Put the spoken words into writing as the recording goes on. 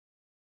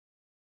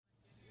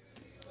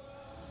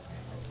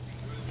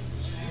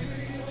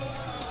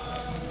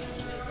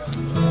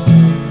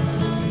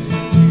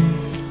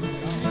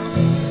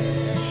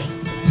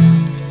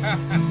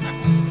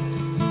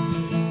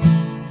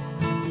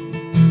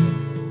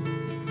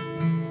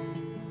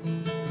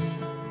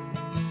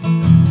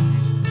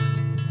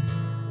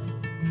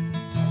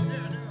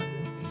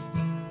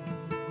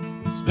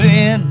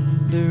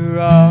splendor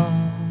of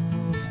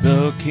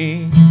the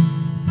King.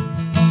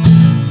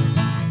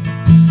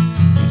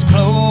 He's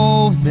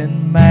clothed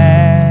in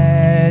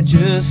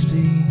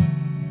majesty.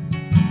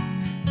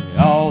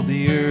 All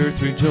the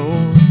earth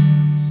rejoice.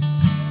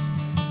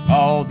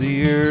 All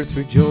the earth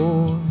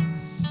rejoice.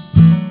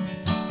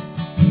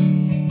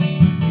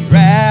 He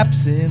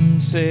wraps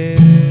himself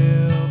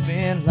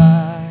in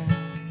light.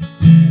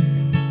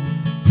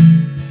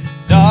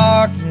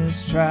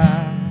 Darkness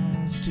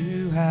tries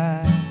to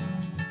hide.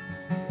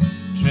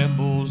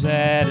 Trembles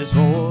at his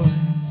voice.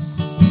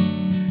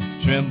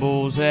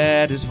 Trembles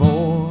at his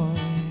voice.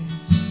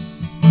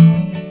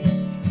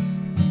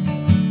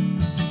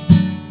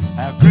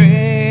 How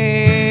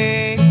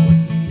great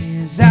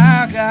is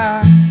our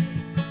God.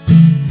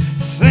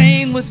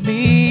 Sing with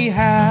me,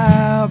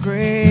 how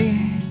great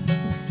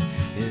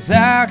is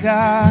our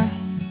God.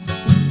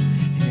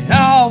 And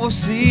all will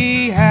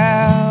see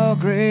how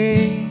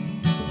great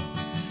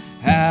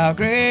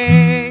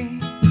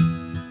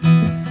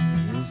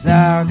is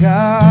our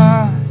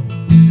God.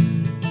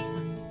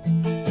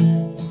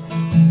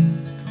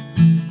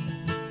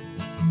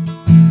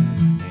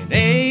 And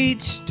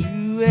age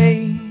to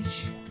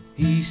age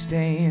he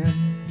stands.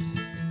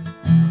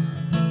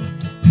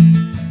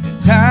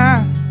 And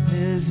time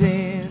is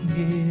in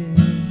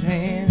his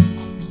hand.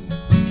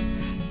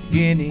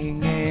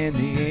 Beginning and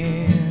the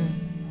end.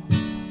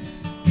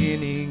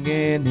 Beginning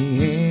and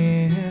the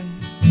end.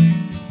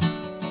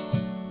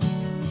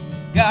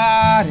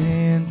 God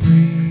and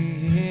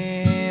three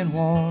in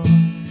one.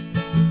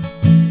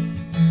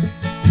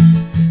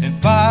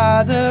 And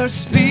Father,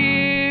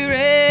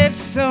 Spirit,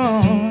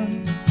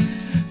 Son,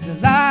 the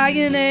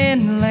Lion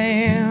and the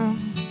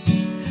Lamb,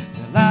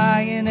 the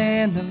Lion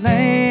and the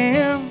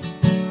Lamb.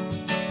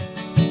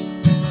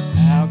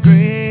 How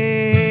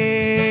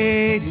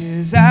great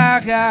is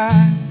our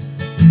God.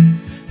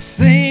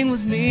 Sing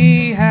with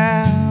me,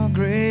 how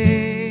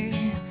great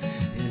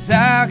is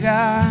our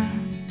God.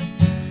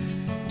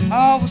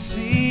 All will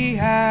see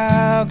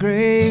how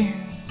great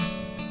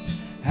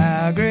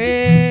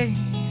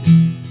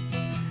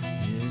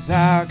is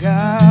our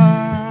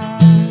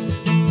God.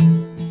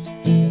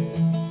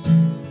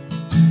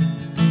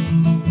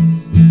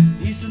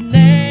 He's the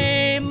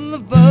name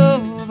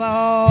above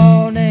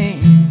all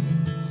names.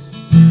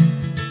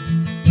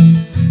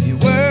 You're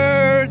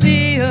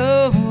worthy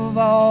of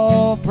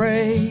all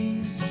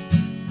praise.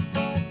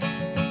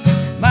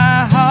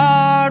 My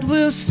heart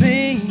will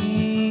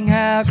sing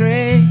how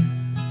great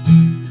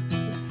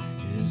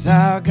is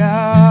our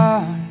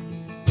God.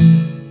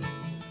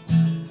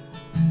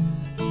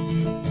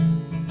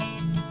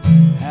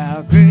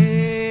 How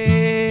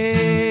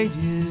great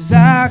is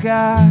our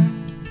God.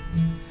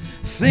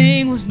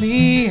 Sing with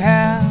me,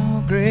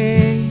 how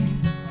great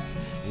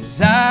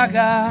is our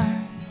God.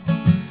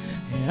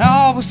 And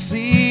all will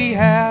see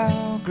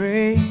how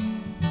great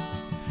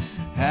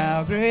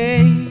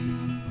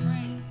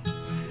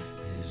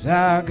is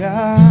our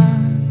God.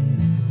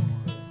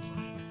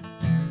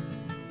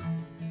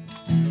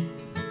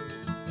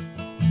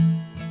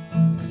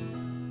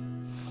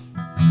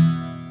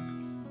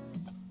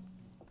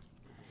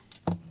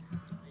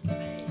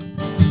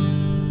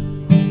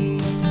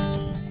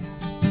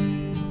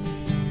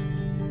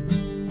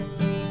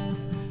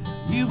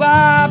 You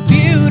are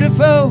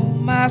beautiful,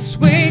 my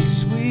sweet,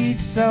 sweet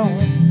song.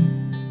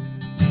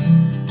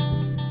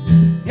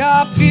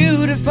 You're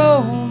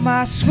beautiful,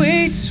 my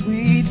sweet,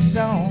 sweet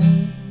song.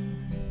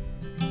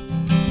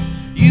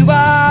 You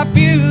are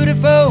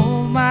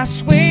beautiful, my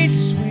sweet,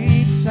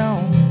 sweet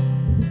song.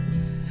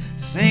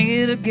 Sing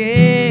it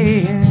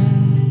again.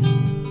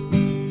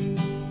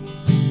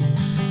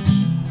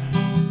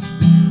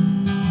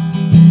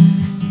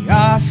 You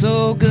are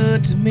so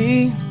good to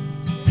me.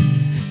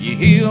 You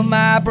heal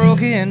my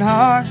broken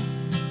heart.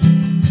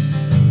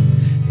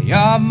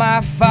 You're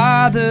my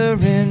Father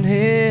in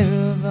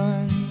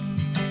heaven.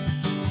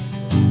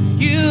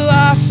 You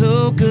are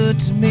so good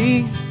to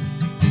me.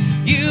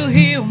 You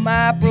heal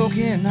my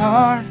broken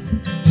heart.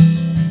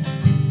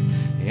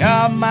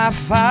 You're my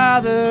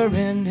Father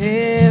in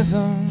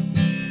heaven.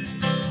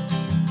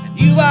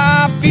 You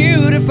are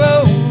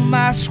beautiful,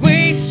 my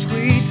sweet,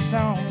 sweet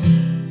song.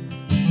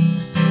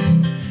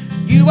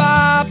 You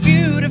are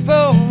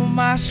beautiful,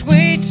 my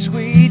sweet,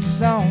 sweet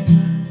song.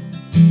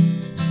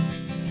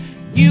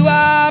 You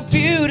are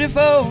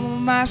beautiful,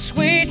 my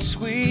sweet,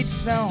 sweet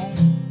song.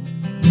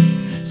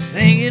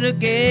 Sing it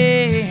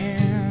again.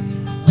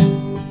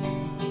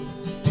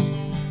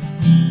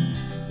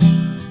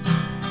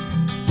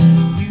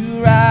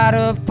 You ride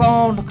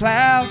upon the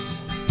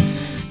clouds.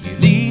 You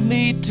lead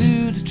me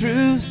to the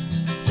truth.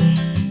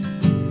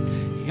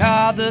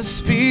 You're the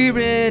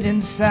Spirit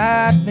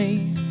inside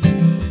me.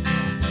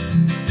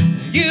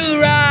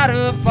 You ride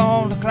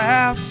upon the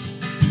clouds.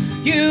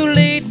 You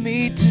lead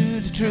me to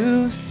the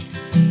truth.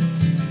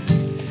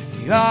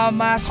 You're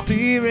my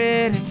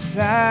Spirit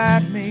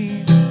inside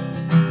me.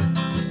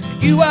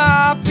 You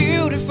are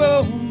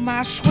beautiful,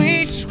 my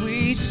sweet,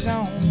 sweet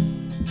song.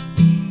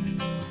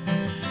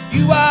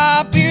 You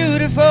are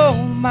beautiful,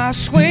 my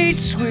sweet,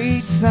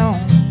 sweet song.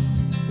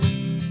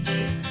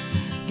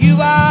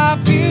 are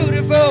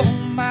beautiful,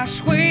 my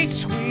sweet,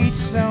 sweet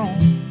song.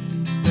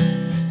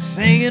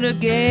 Sing it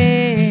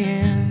again.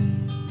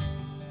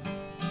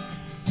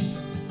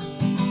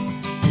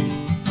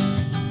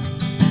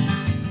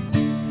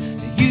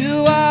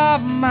 You are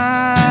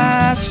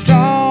my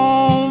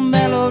strong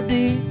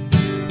melody.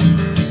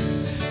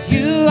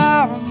 You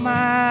are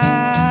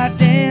my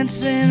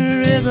dancing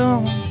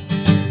rhythm.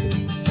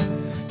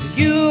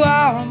 You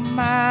are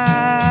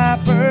my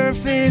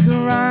perfect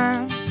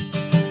rhyme.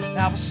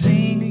 I will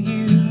sing to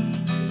you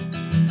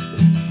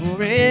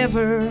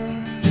forever.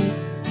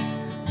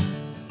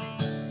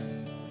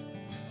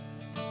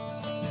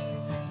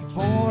 You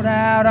poured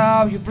out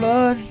all your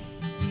blood.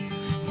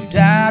 You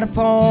died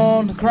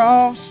upon the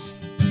cross.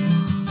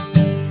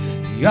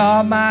 You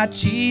are my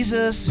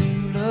Jesus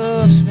who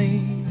loves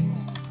me.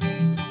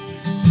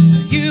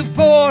 You've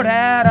poured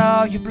out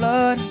all your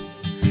blood,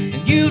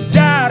 and you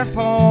died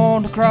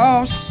upon the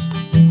cross.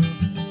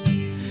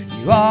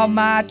 You are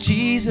my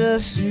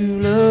Jesus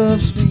who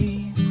loves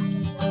me.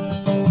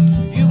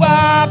 You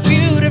are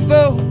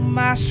beautiful,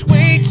 my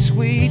sweet,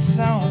 sweet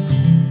song.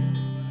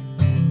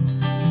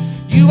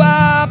 You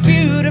are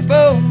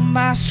beautiful,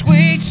 my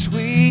sweet,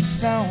 sweet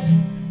song.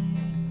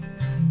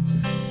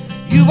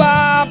 You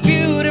are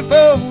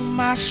beautiful,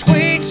 my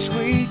sweet,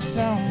 sweet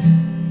song.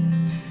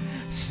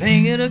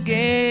 Sing it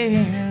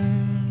again.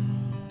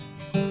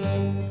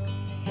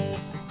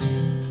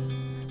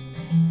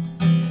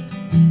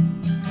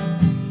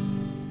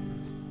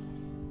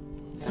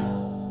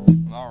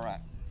 All right.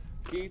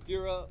 Keith,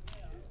 you're up.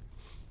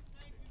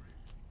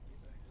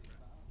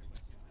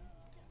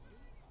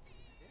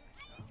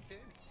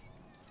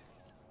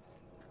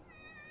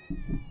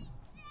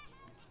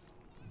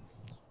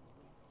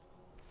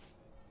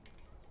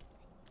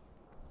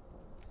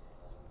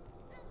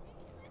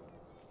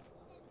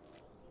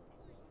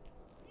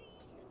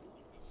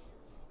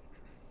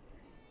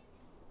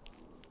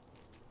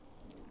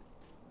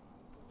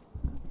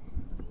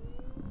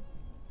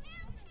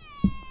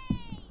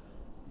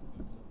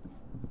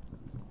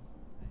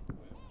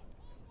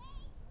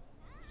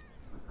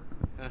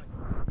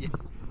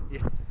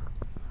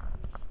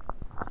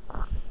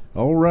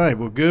 All right.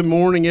 Well, good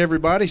morning,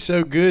 everybody.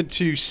 So good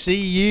to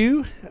see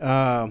you.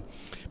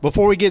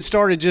 Before we get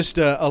started, just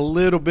a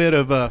little bit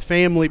of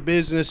family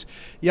business.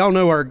 Y'all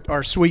know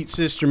our sweet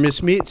sister,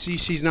 Miss Mitzi.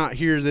 She's not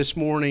here this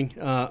morning.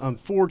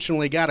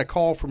 Unfortunately, got a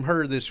call from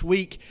her this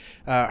week.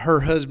 Her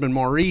husband,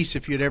 Maurice,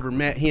 if you'd ever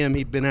met him,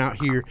 he'd been out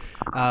here,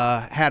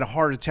 had a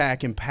heart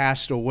attack and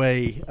passed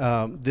away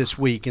this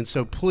week. And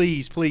so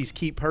please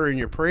keep her in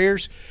your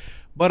prayers.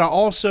 But I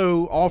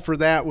also offer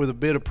that with a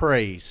bit of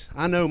praise.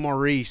 I know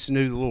Maurice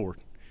knew the Lord.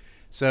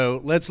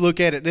 So let's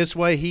look at it this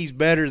way. He's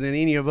better than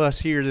any of us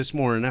here this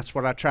morning. That's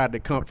what I tried to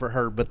comfort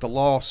her. But the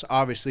loss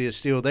obviously is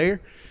still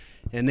there.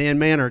 And then,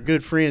 man, our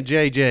good friend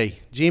JJ.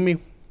 Jimmy,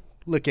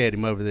 look at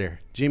him over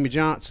there. Jimmy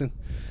Johnson.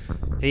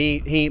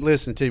 He ain't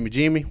listening to me.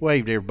 Jimmy,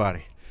 wave to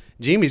everybody.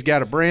 Jimmy's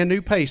got a brand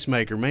new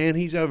pacemaker, man.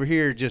 He's over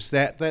here just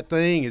that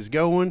thing is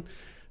going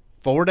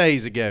 4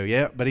 days ago,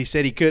 yeah, but he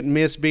said he couldn't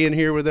miss being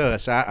here with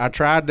us. I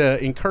tried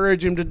to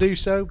encourage him to do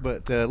so,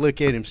 but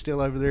look at him, still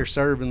over there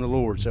serving the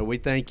Lord. So we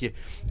thank you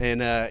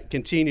and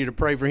continue to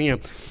pray for him.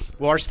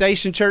 Well, our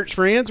Station Church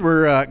friends,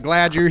 we're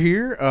glad you're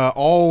here.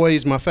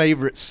 Always my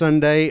favorite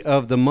Sunday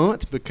of the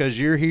month because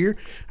you're here.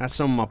 That's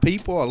some of my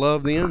people. I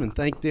love them and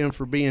thank them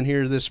for being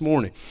here this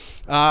morning.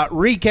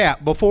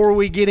 Recap, before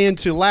we get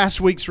into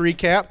last week's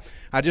recap,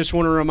 I just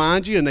want to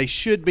remind you, and they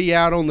should be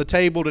out on the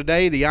table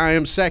today, the I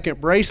Am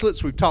Second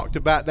bracelets. We've talked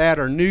about that,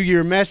 our New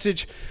Year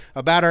message,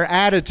 about our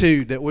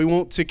attitude, that we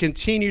want to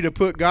continue to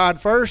put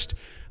God first,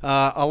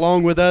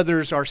 along with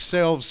others,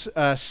 ourselves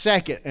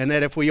second. And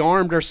that if we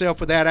armed ourselves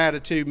with that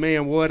attitude,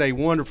 man, what a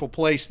wonderful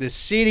place this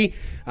city,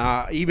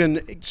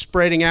 even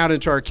spreading out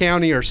into our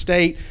county, our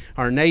state,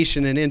 our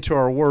nation, and into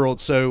our world.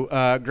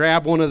 So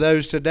grab one of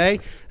those today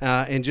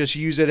and just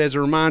use it as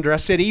a reminder. I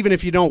said, even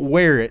if you don't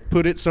wear it,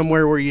 put it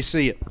somewhere where you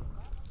see it.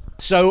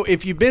 So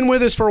if you've been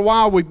with us for a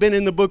while, we've been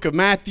in the book of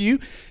Matthew.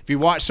 If you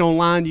watched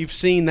online, you've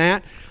seen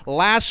that.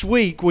 Last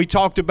week, we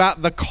talked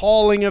about the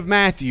calling of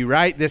Matthew,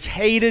 right? This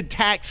hated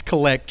tax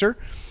collector.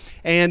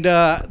 And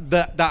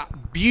the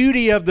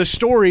beauty of the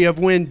story of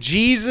when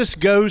Jesus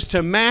goes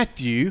to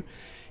Matthew,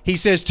 he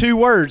says two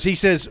words. He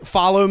says,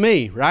 follow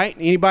me, right?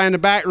 Anybody in the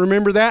back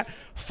remember that?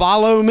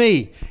 Follow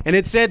me. And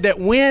it said that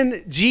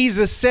when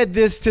Jesus said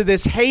this to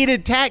this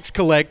hated tax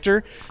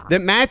collector,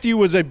 that Matthew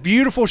was a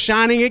beautiful,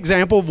 shining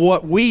example of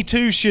what we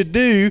too should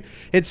do.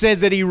 It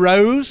says that he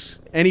rose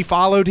and he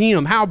followed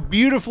him. How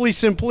beautifully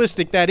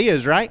simplistic that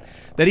is, right?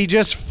 That he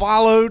just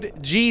followed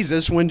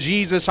Jesus when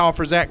Jesus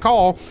offers that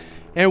call.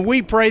 And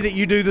we pray that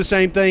you do the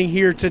same thing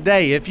here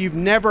today. If you've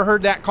never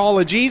heard that call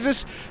of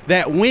Jesus,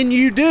 that when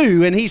you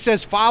do, and he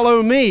says,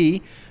 follow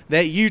me,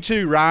 that you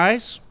too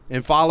rise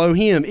and follow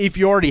him. If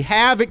you already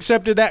have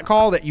accepted that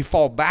call, that you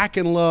fall back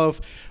in love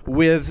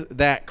with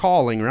that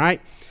calling, right?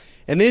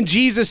 And then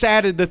Jesus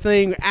added the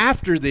thing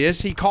after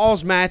this. He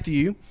calls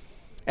Matthew,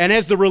 and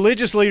as the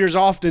religious leaders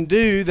often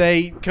do,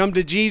 they come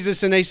to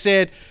Jesus and they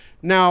said,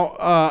 Now,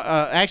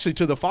 actually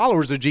to the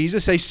followers of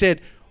Jesus, they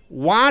said,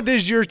 why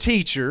does your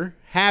teacher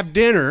have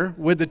dinner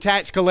with the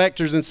tax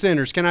collectors and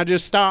sinners? Can I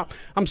just stop?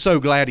 I'm so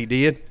glad he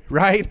did,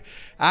 right?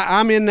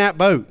 I'm in that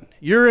boat.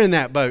 You're in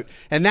that boat.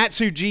 And that's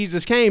who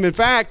Jesus came. In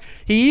fact,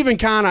 he even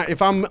kind of,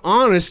 if I'm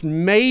honest,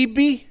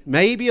 maybe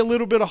a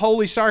little bit of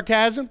holy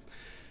sarcasm,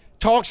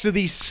 talks to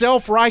these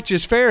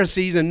self-righteous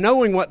Pharisees and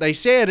knowing what they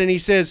said, and he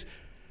says,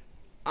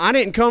 I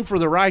didn't come for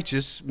the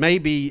righteous,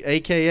 maybe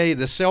AKA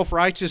the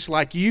self-righteous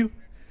like you.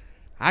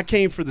 I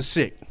came for the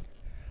sick.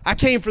 I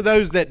came for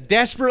those that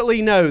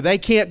desperately know they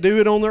can't do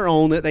it on their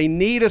own, that they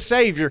need a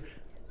Savior.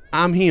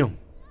 I'm him,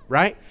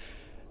 right?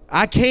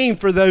 I came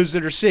for those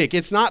that are sick.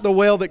 It's not the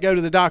well that go to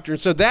the doctor.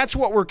 And so that's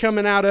what we're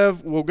coming out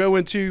of. We'll go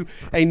into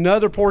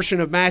another portion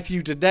of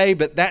Matthew today,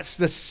 but that's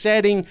the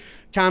setting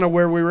kind of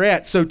where we were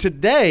at. So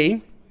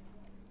today,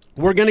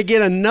 we're going to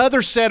get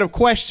another set of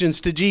questions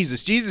to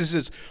Jesus. Jesus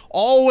is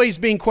always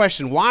being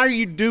questioned. Why are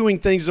you doing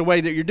things the way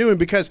that you're doing?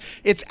 Because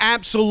it's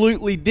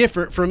absolutely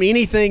different from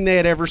anything they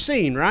had ever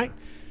seen, right?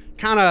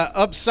 Kind of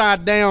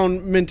upside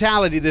down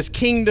mentality, this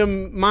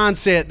kingdom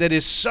mindset that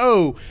is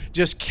so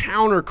just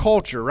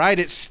counterculture, right?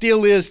 It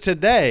still is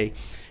today.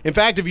 In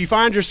fact, if you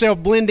find yourself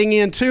blending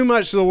in too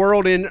much to the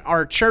world in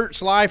our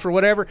church life or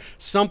whatever,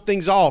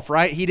 something's off,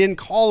 right? He didn't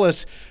call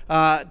us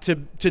to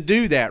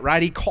do that,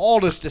 right? He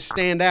called us to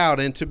stand out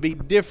and to be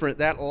different,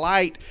 that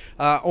light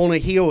on a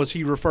hill as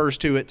he refers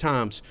to at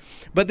times.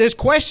 But this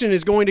question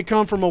is going to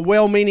come from a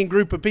well-meaning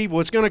group of people.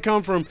 It's going to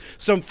come from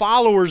some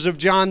followers of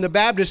John the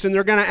Baptist, and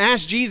they're going to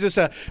ask Jesus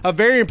a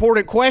very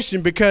important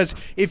question, because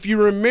if you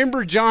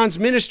remember John's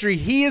ministry,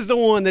 he is the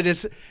one that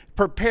is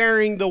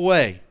preparing the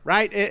way,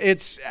 right?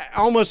 It's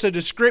almost a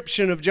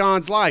description of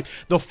John's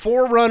life, the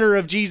forerunner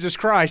of Jesus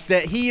Christ,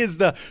 that he is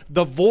the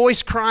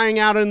voice crying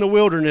out in the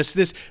wilderness,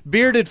 this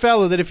bearded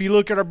fellow that if you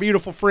look at our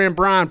beautiful friend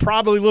Bryan,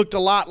 probably looked a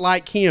lot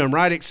like him,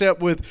 right? Except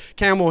with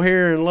camel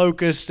hair and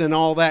locusts and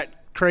all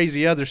that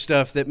crazy other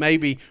stuff that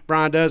maybe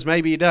Bryan does,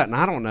 maybe he doesn't.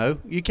 I don't know.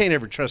 You can't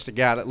ever trust a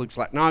guy that looks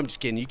like, no, I'm just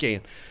kidding, you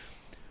can.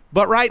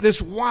 But right, this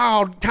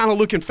wild kind of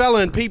looking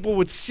fella, and people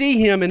would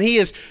see him, and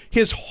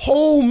his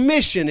whole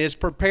mission is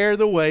prepare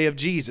the way of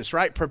Jesus,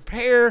 right?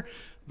 Prepare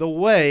the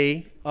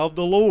way of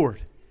the Lord.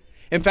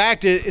 In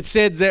fact, it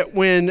said that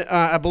when,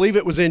 I believe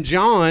it was in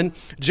John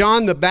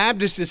the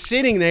Baptist is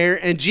sitting there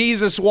and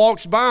Jesus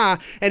walks by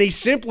and he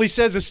simply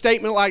says a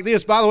statement like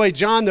this. By the way,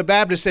 John the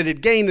Baptist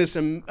had gained this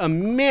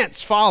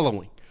immense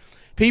following.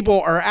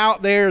 People are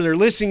out there, they're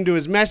listening to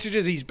his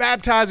messages, he's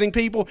baptizing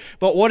people,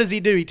 but what does he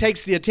do? He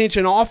takes the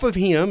attention off of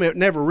him, it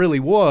never really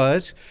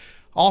was,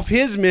 off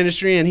his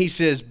ministry, and he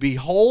says,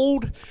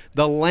 behold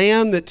the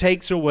Lamb that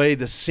takes away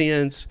the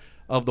sins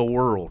of the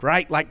world,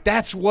 right? Like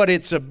that's what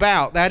it's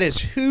about. That is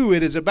who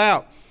it is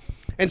about.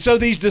 And so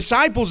these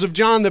disciples of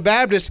John the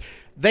Baptist,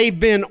 they've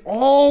been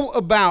all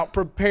about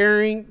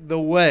preparing the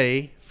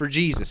way for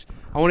Jesus.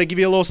 I want to give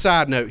you a little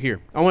side note here.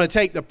 I want to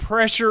take the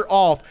pressure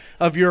off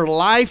of your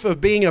life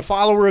of being a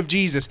follower of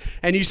Jesus.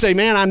 And you say,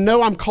 man, I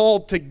know I'm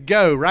called to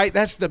go, right?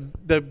 That's the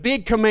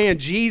big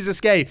command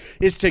Jesus gave,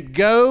 is to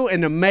go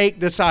and to make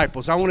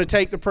disciples. I want to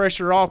take the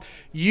pressure off.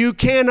 You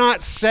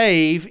cannot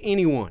save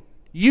anyone.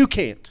 You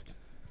can't.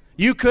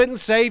 You couldn't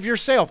save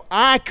yourself.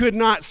 I could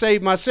not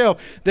save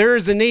myself. There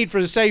is a need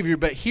for the Savior,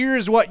 but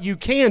here's what you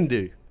can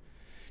do.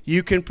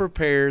 You can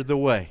prepare the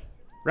way,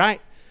 right?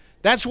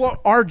 That's what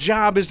our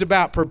job is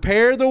about.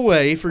 Prepare the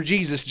way for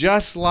Jesus,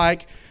 just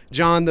like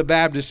John the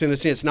Baptist in a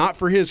sense. Not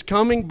for his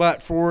coming,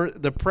 but for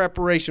the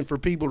preparation for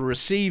people to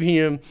receive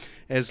him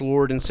as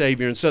Lord and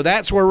Savior. And so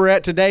that's where we're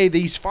at today.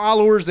 These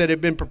followers that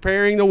have been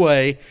preparing the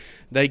way,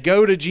 they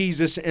go to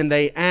Jesus and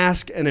they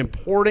ask an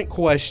important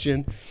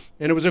question.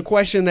 And it was a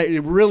question that they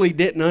really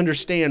didn't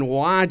understand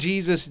why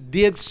Jesus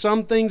did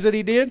some things that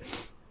he did,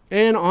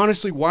 and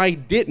honestly why he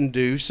didn't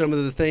do some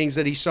of the things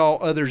that he saw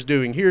others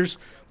doing. Here's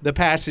the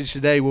passage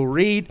today. We'll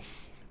read,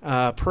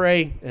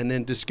 pray, and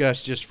then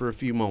discuss just for a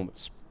few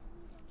moments.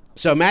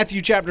 So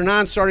Matthew chapter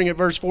 9, starting at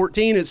verse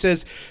 14, it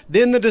says,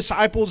 then the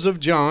disciples of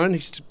John,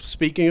 he's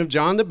speaking of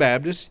John the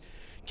Baptist,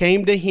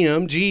 came to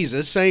him,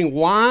 Jesus, saying,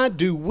 why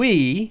do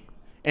we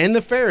and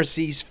the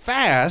Pharisees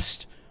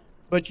fast,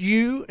 but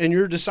you and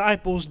your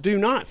disciples do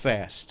not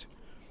fast?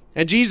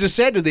 And Jesus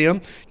said to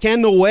them,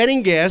 can the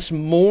wedding guests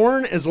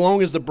mourn as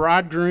long as the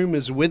bridegroom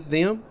is with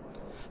them?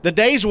 The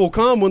days will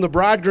come when the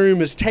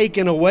bridegroom is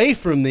taken away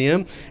from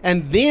them,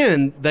 and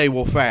then they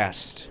will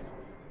fast.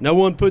 No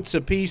one puts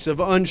a piece of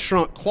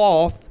unshrunk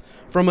cloth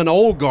from an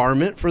old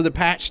garment, for the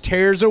patch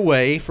tears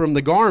away from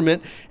the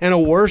garment, and a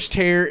worse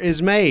tear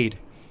is made.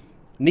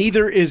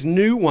 Neither is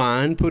new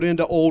wine put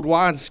into old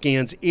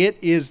wineskins. It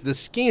is the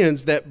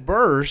skins that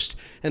burst,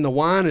 and the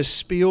wine is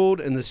spilled,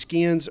 and the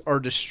skins are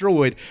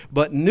destroyed.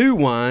 But new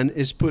wine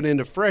is put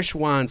into fresh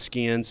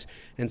wineskins,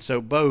 and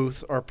so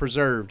both are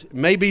preserved.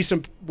 Maybe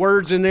some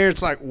words in there,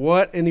 it's like,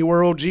 what in the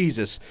world,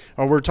 Jesus,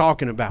 are we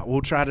talking about?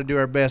 We'll try to do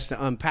our best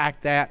to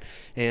unpack that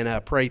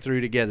and pray through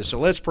together. So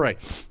let's pray.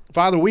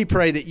 Father, we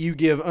pray that you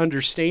give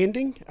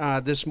understanding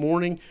this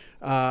morning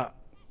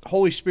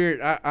Holy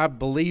Spirit, I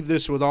believe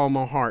this with all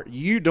my heart.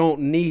 You don't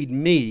need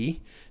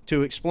me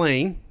to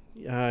explain.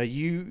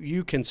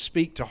 You can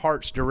speak to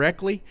hearts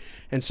directly.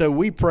 And so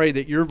we pray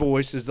that your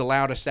voice is the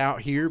loudest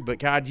out here. But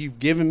God, you've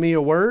given me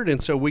a word,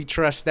 and so we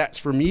trust that's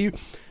from you.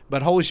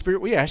 But Holy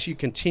Spirit, we ask you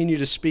continue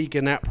to speak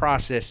in that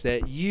process,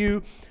 that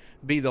you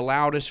be the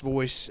loudest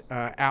voice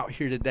out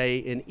here today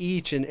in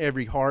each and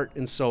every heart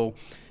and soul.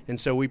 And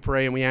so we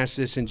pray and we ask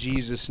this in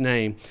Jesus'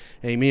 name.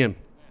 Amen.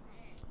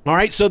 All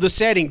right, so the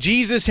setting.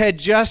 Jesus had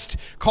just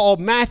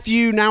called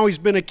Matthew. Now he's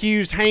been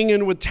accused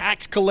hanging with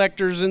tax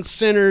collectors and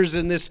sinners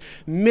in this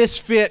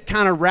misfit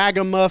kind of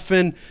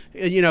ragamuffin,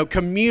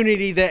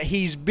 community that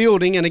he's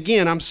building. And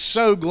again, I'm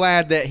so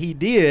glad that he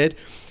did.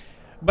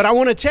 But I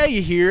want to tell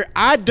you here,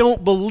 I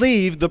don't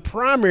believe the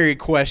primary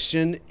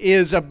question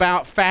is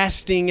about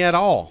fasting at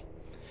all.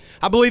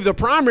 I believe the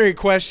primary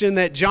question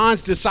that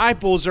John's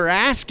disciples are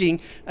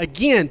asking,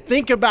 again,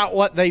 think about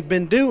what they've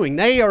been doing.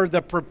 They are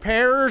the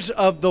preparers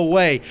of the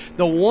way.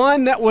 The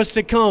one that was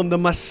to come, the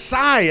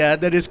Messiah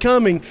that is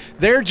coming,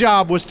 their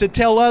job was to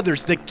tell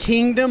others the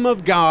kingdom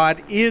of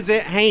God is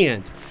at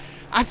hand.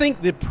 I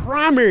think the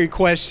primary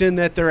question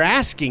that they're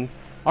asking,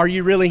 are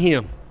you really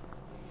him?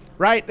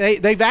 Right?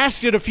 They've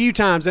asked it a few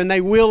times, and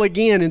they will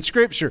again in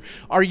Scripture.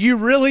 Are you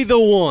really the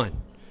one?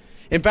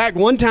 In fact,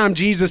 one time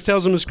Jesus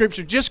tells them in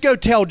Scripture, just go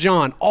tell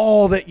John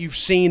all that you've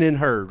seen and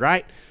heard,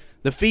 right?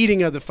 The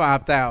feeding of the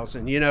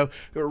 5,000,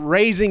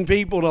 raising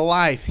people to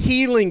life,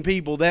 healing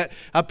people, that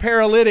a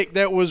paralytic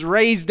that was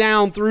raised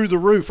down through the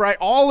roof, right?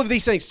 All of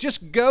these things.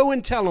 Just go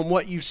and tell them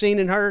what you've seen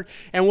and heard,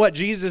 and what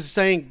Jesus is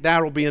saying,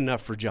 that'll be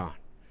enough for John.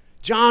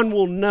 John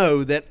will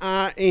know that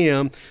I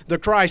am the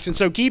Christ. And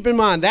so keep in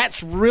mind,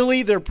 that's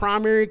really their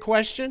primary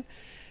question.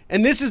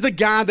 And this is the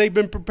guy they've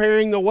been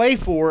preparing the way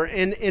for.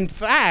 And in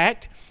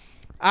fact,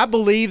 I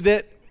believe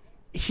that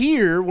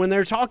here, when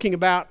they're talking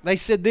about, they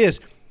said this,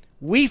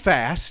 we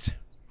fast,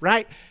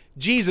 right?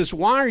 Jesus,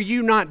 why are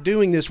you not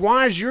doing this?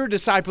 Why is your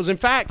disciples? In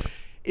fact,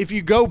 if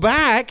you go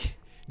back,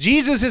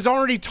 Jesus has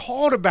already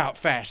taught about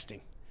fasting.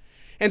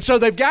 And so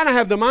they've got to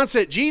have the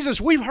mindset,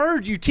 Jesus, we've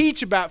heard you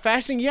teach about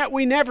fasting, yet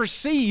we never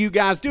see you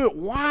guys do it.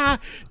 Why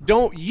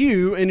don't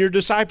you and your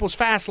disciples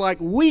fast like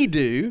we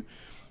do,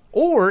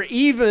 or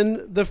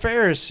even the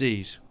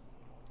Pharisees?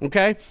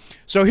 Okay,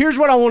 so here's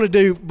what I want to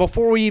do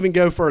before we even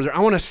go further. I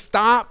want to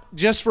stop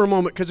just for a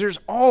moment because there's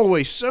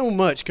always so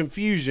much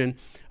confusion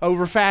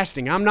over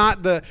fasting. I'm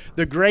not the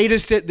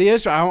greatest at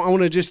this. I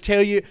want to just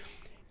tell you,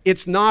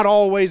 it's not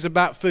always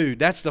about food.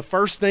 That's the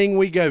first thing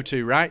we go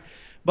to, right?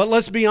 But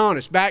let's be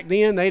honest. Back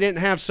then, they didn't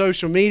have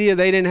social media.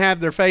 They didn't have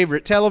their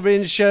favorite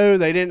television show.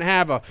 They didn't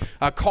have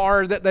a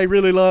car that they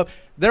really loved.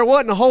 There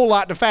wasn't a whole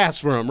lot to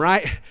fast from,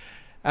 right?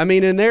 I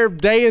mean, in their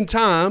day and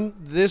time,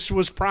 this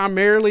was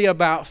primarily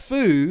about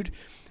food,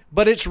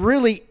 but it's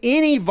really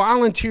any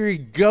voluntary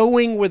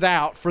going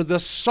without for the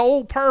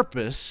sole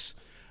purpose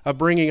of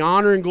bringing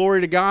honor and glory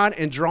to God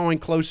and drawing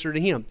closer to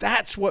Him.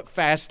 That's what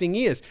fasting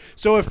is.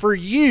 So if for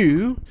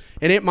you,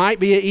 and it might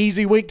be an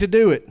easy week to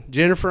do it.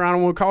 Jennifer, I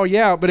don't want to call you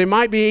out, but it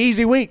might be an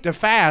easy week to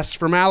fast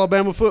from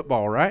Alabama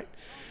football, right?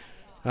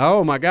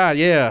 Oh my God,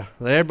 yeah.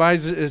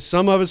 Everybody's,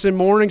 some of us in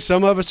mourning,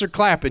 some of us are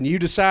clapping. You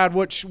decide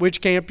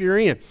which camp you're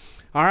in.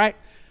 All right,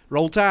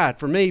 roll tide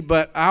for me.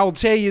 But I'll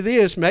tell you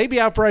this, maybe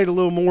I prayed a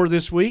little more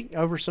this week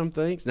over some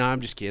things. No,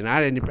 I'm just kidding.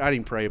 I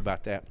didn't pray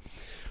about that.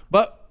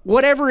 But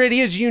whatever it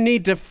is you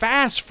need to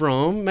fast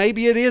from,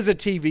 maybe it is a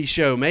TV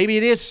show, maybe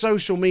it is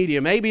social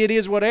media, maybe it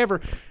is whatever.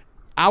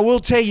 I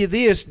will tell you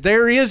this,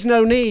 there is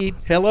no need,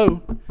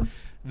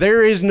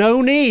 there is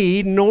no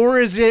need, nor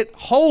is it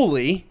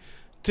holy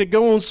to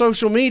go on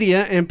social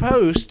media and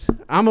post,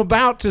 I'm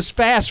about to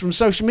fast from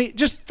social media.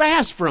 Just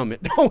fast from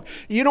it.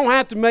 You don't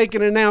have to make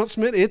an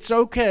announcement. It's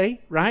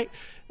okay, right?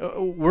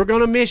 We're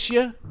going to miss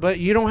you, but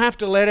you don't have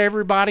to let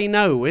everybody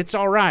know. It's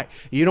all right.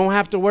 You don't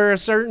have to wear a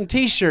certain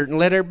T-shirt and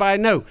let everybody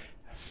know.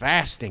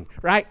 Fasting,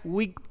 right?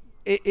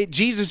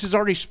 Jesus has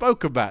already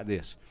spoke about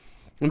this.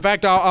 In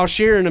fact, I'll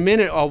share in a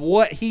minute of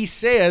what he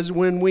says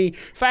when we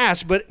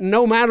fast. But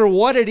no matter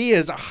what it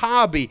is, a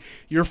hobby,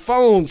 your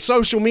phone,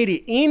 social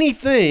media,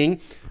 anything,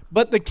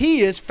 but the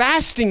key is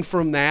fasting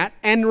from that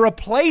and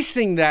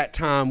replacing that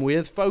time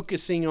with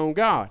focusing on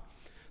God.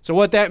 So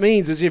what that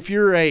means is if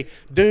you're a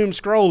doom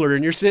scroller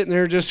and you're sitting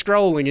there just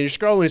scrolling and you're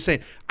scrolling and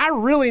saying, I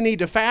really need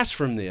to fast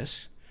from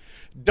this.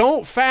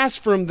 Don't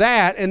fast from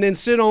that and then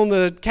sit on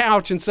the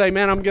couch and say,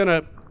 man, I'm going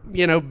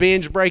to,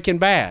 binge Breaking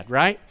Bad,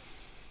 right?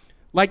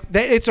 Like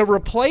it's a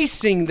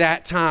replacing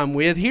that time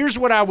with, here's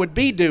what I would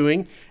be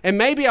doing, and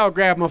maybe I'll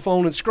grab my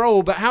phone and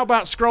scroll, but how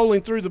about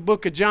scrolling through the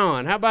book of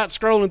John? How about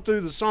scrolling through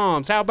the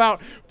Psalms? How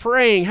about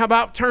praying? How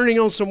about turning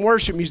on some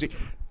worship music?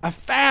 A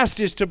fast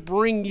is to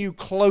bring you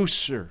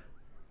closer,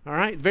 all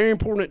right? Very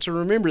important to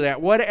remember that.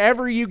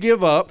 Whatever you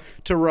give up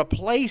to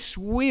replace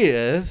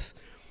with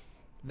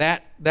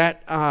that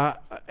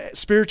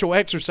spiritual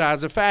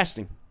exercise of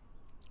fasting.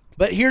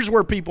 But here's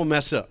where people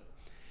mess up.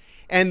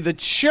 And the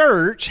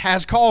church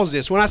has caused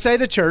this. When I say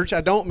the church, I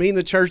don't mean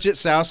the church at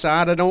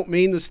Southside. I don't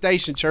mean the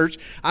Station Church.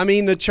 I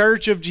mean the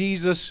church of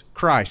Jesus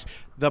Christ.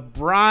 the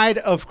bride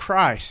of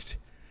Christ.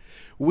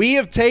 We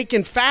have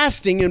taken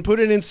fasting and put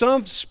it in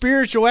some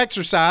spiritual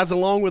exercise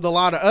along with a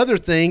lot of other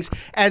things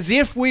as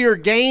if we are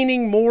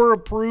gaining more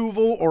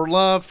approval or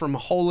love from a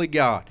holy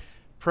God.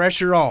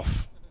 Pressure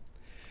off.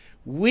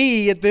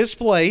 We at this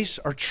place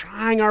are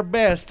trying our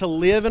best to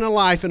live in a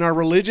life in our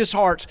religious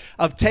hearts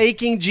of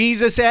taking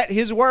Jesus at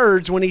his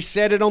words when he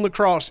said it on the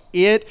cross.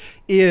 It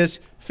is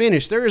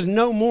finished. There is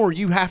no more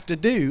you have to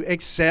do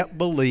except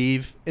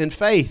believe in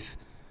faith.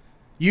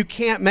 You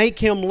can't make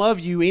him love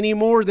you any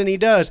more than he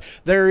does.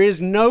 There is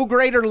no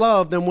greater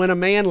love than when a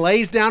man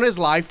lays down his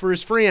life for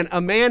his friend.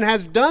 A man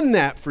has done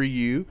that for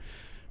you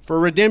for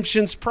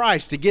redemption's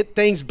price, to get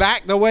things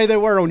back the way they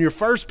were on your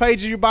first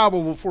page of your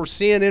Bible before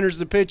sin enters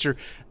the picture.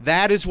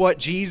 That is what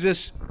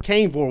Jesus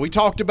came for. We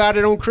talked about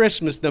it on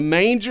Christmas. The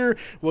manger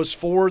was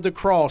for the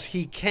cross.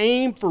 He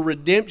came for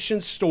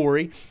redemption's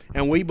story,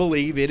 and we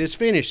believe it is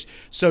finished.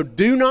 So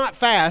do not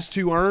fast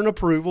to earn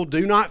approval.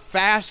 Do not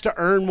fast to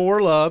earn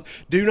more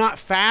love. Do not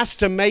fast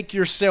to make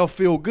yourself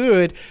feel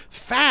good.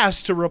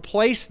 Fast to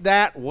replace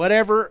that,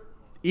 whatever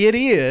it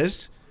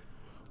is,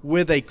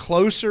 with a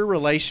closer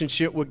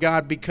relationship with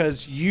God,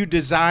 because you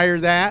desire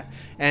that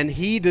and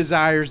he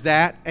desires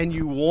that and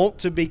you want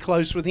to be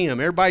close with him.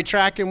 Everybody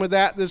tracking with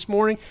that this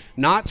morning?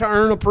 Not to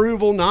earn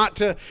approval, not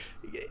to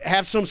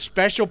have some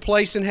special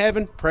place in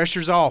heaven.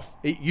 Pressure's off.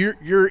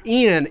 You're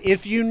in.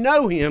 If you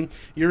know him,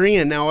 you're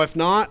in. Now, if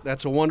not,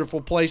 that's a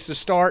wonderful place to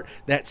start.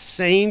 That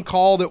same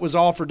call that was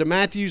offered to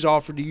Matthew is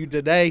offered to you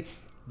today.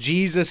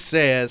 Jesus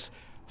says,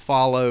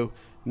 follow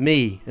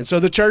me. And so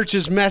the church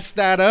has messed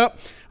that up.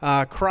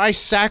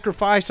 Christ's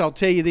sacrifice, I'll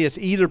tell you this,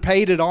 either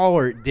paid it all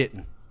or it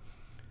didn't.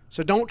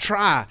 So don't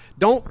try.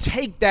 Don't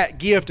take that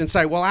gift and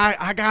say, well,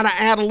 I got to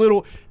add a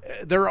little.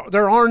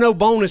 There are no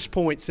bonus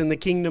points in the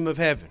kingdom of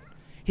heaven.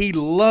 He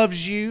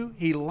loves you.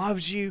 He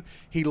loves you.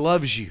 He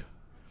loves you.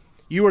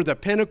 You are the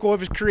pinnacle of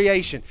his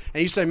creation.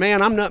 And you say,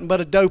 man, I'm nothing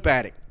but a dope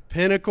addict.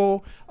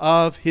 Pinnacle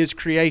of his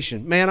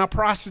creation. Man, I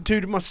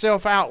prostituted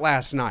myself out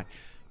last night.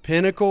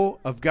 Pinnacle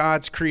of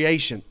God's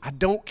creation. I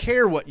don't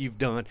care what you've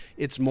done.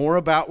 It's more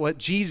about what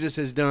Jesus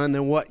has done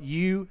than what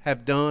you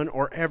have done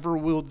or ever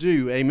will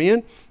do.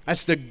 Amen?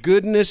 That's the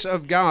goodness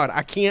of God.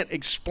 I can't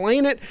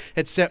explain it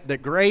except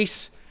that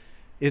grace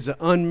is an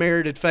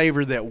unmerited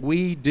favor that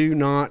we do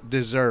not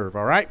deserve.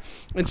 All right?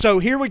 And so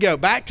here we go.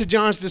 Back to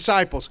John's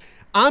disciples.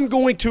 I'm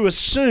going to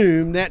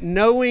assume that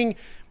knowing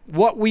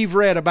what we've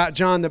read about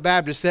John the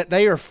Baptist, that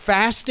they are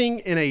fasting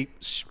in a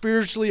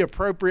spiritually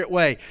appropriate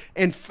way.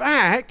 In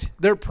fact,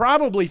 they're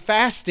probably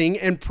fasting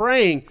and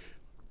praying,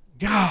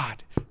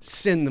 God,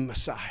 send the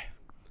Messiah.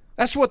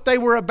 That's what they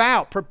were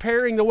about,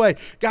 preparing the way.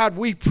 God,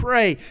 we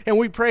pray, and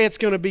we pray it's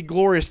going to be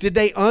glorious. Did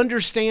they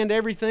understand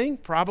everything?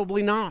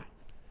 Probably not.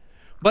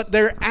 But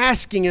they're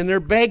asking and they're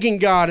begging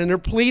God and they're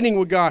pleading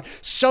with God,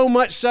 so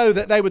much so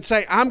that they would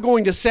say, I'm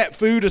going to set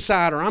food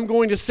aside, or I'm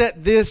going to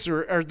set this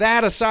or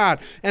that aside,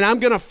 and I'm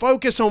going to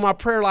focus on my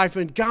prayer life.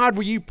 And God,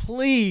 will you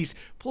please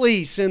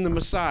send the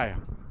Messiah?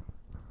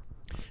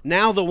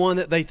 Now the one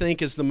that they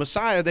think is the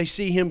Messiah, they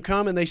see him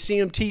come and they see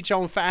him teach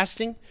on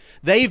fasting.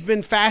 They've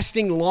been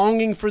fasting,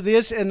 longing for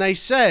this, and they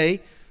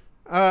say,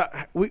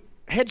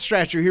 head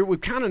scratcher here, we've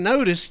kind of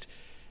noticed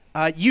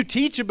you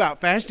teach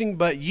about fasting,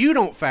 but you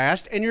don't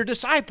fast, and your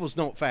disciples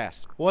don't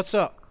fast. What's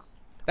up?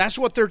 That's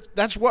what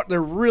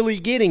they're really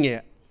getting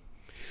at.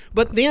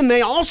 But then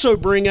they also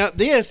bring up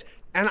this,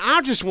 and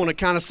I just want to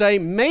kind of say,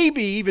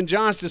 maybe even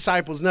John's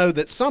disciples know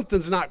that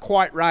something's not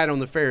quite right on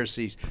the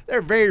Pharisees.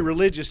 They're very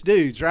religious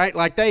dudes, right?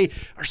 Like they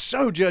are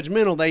so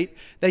judgmental.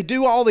 They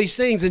do all these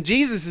things, and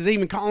Jesus is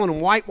even calling them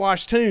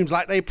whitewashed tombs,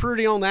 like they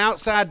pretty on the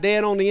outside,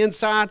 dead on the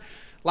inside.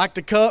 Like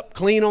the cup,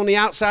 clean on the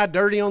outside,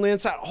 dirty on the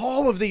inside.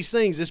 All of these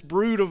things, this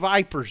brood of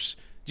vipers.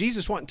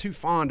 Jesus wasn't too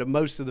fond of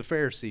most of the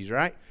Pharisees,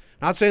 right?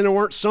 Not saying there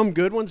weren't some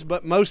good ones,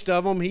 but most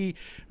of them, he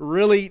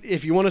really,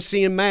 if you want to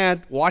see him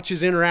mad, watch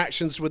his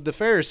interactions with the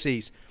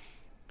Pharisees.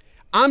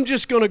 I'm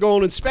just going to go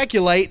on and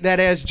speculate that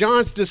as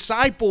John's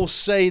disciples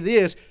say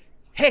this,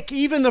 heck,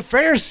 even the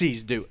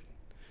Pharisees do it,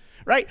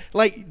 right?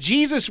 Like,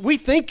 Jesus, we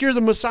think you're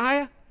the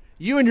Messiah.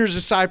 You and your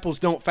disciples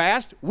don't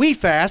fast. We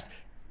fast.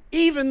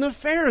 Even the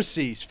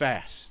Pharisees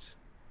fast.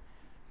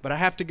 But I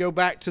have to go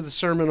back to the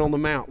Sermon on the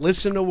Mount.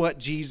 Listen to what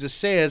Jesus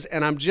says,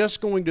 and I'm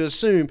just going to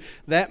assume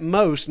that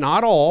most,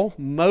 not all,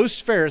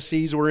 most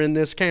Pharisees were in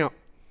this camp.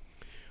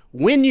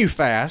 When you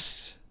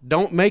fast,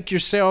 don't make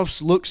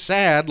yourselves look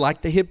sad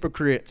like the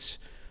hypocrites.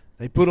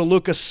 They put a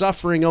look of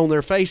suffering on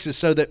their faces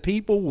so that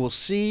people will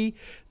see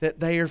that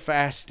they are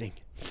fasting.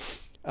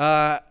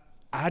 I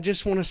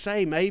just want to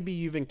say, maybe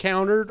you've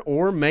encountered,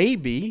 or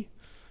maybe,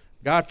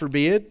 God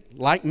forbid,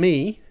 like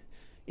me,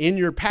 in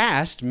your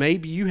past,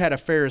 maybe you had a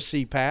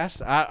Pharisee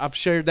past. I've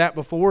shared that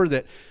before,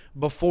 that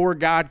before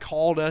God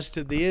called us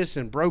to this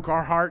and broke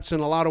our hearts in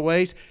a lot of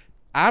ways,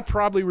 I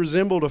probably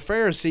resembled a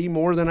Pharisee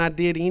more than I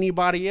did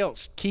anybody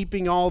else,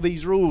 keeping all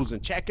these rules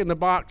and checking the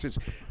boxes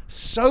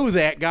so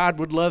that God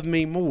would love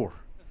me more.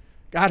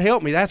 God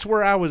help me, that's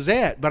where I was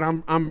at. But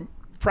I'm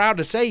proud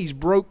to say he's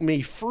broke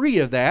me free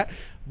of that.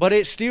 but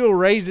it still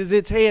raises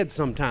its head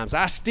sometimes.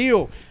 I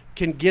still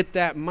can get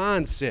that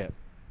mindset.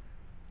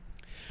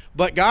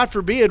 But God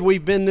forbid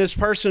we've been this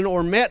person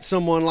or met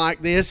someone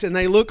like this and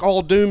they look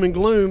all doom and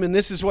gloom, and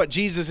this is what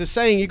Jesus is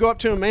saying. You go up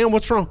to them, man,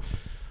 what's wrong?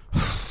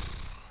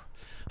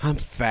 I'm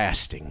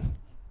fasting.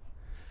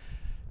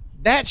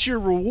 That's your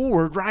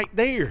reward right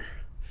there.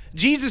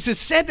 Jesus has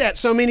said that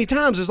so many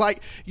times. It's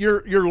like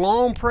your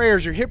long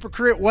prayers, your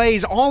hypocrite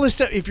ways, all this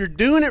stuff. If you're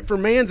doing it for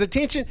man's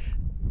attention,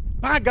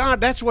 by God,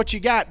 that's what you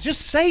got.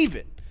 Just save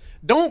it.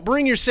 Don't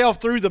bring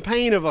yourself through the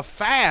pain of a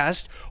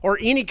fast or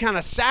any kind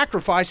of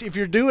sacrifice. If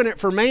you're doing it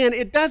for man,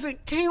 it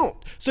doesn't count.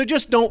 So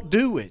just don't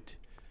do it.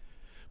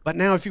 But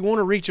now if you want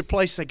to reach a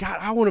place, say, God,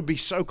 I want to be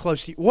so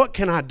close to you. What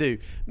can I do?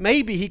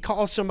 Maybe he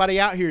calls somebody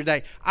out here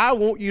today. I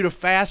want you to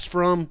fast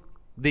from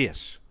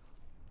this.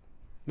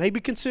 Maybe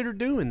consider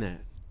doing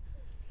that.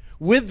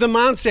 With the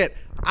mindset,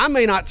 I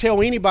may not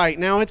tell anybody.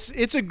 Now,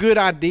 it's a good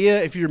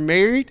idea if you're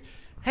married.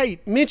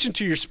 Hey, mention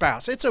to your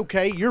spouse. It's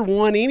okay. You're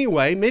one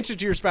anyway. Mention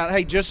to your spouse,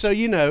 hey, just so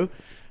you know,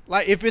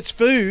 like if it's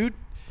food,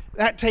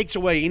 that takes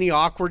away any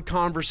awkward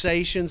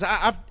conversations.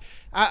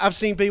 I've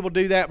seen people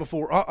do that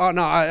before.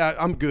 No,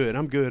 I'm good.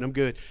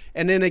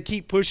 And then they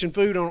keep pushing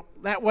food on.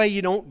 That way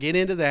you don't get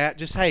into that.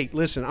 Just, hey,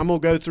 listen, I'm going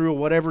to go through a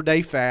whatever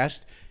day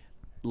fast.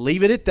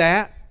 Leave it at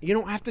that. You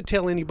don't have to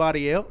tell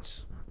anybody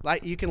else.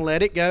 Like, you can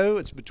let it go.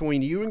 It's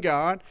between you and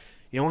God.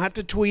 You don't have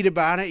to tweet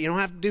about it. You don't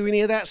have to do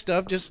any of that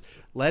stuff. Just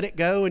let it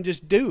go and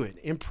just do it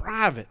in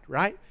private,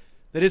 right?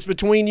 That it's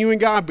between you and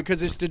God,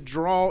 because it's to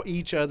draw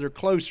each other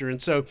closer. And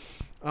so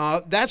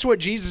that's what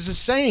Jesus is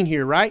saying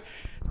here, right?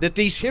 That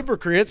these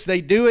hypocrites,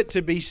 they do it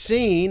to be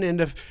seen and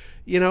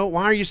to,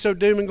 why are you so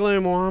doom and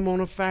gloom? Well, I'm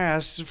on a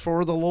fast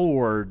for the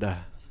Lord,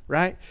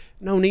 right?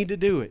 No need to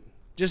do it.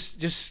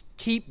 Just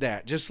keep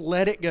that. Just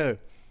let it go.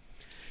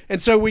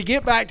 And so we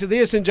get back to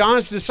this, and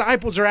John's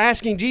disciples are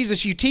asking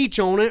Jesus, you teach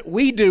on it,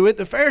 we do it,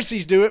 the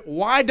Pharisees do it,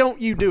 why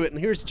don't you do it? And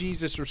here's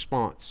Jesus'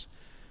 response.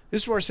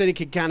 This is where I said it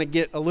could kind of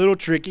get a little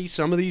tricky.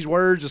 Some of these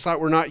words, it's like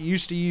we're not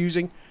used to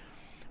using.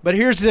 But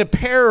here's the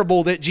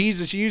parable that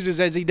Jesus uses,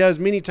 as he does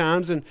many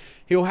times, and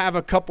he'll have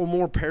a couple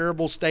more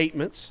parable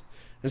statements.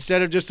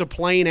 Instead of just a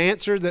plain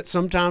answer that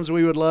sometimes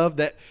we would love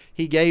that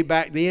he gave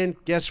back then,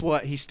 guess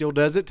what? He still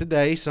does it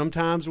today.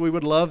 Sometimes we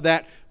would love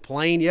that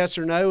plain yes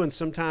or no, and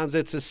sometimes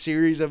it's a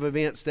series of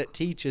events that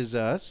teaches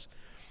us.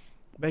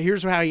 But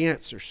here's how he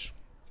answers.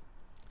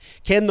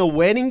 Can the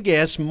wedding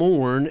guests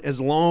mourn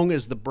as long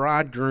as the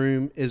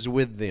bridegroom is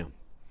with them?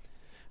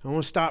 I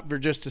want to stop for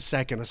just a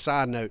second, a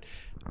side note.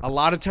 A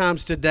lot of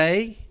times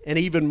today, and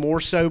even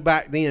more so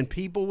back then,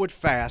 people would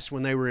fast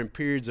when they were in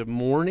periods of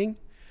mourning,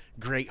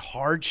 great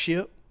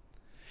hardship.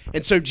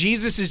 And so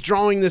Jesus is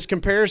drawing this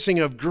comparison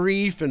of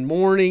grief and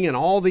mourning and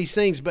all these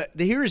things. But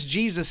here's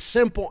Jesus'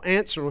 simple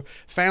answer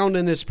found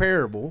in this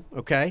parable,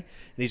 okay? And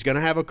he's going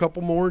to have a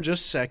couple more in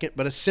just a second,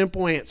 but a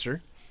simple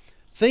answer.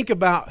 Think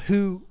about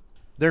who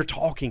they're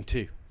talking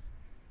to.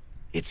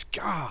 It's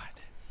God.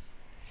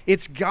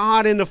 It's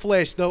God in the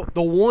flesh, the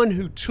one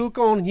who took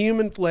on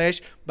human flesh.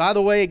 By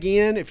the way,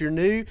 again, if you're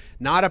new,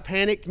 not a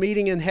panicked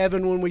meeting in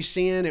heaven when we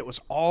sin. It was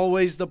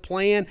always the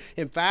plan.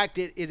 In fact,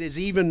 it is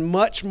even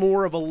much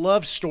more of a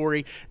love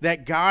story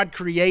that God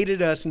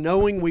created us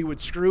knowing we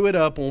would screw it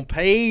up on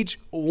page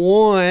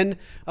 1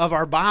 of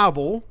our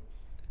Bible.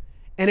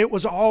 And it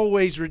was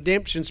always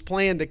redemption's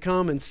plan to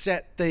come and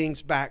set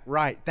things back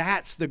right.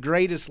 That's the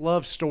greatest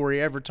love story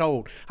ever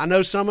told. I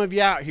know some of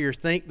you out here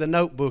think The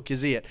Notebook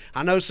is it.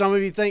 I know some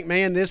of you think,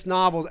 man, this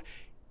novel,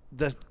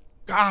 the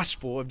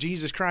gospel of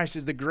Jesus Christ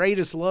is the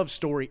greatest love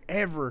story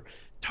ever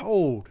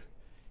told.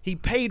 He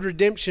paid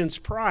redemption's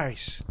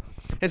price.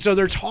 And so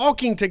they're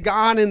talking to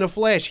God in the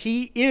flesh.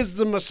 He is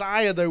the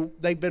Messiah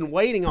they've been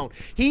waiting on.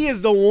 He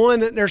is the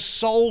one that their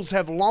souls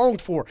have longed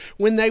for.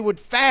 When they would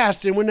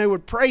fast and when they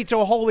would pray to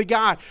a holy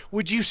God,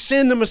 would you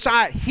send the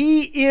Messiah?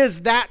 He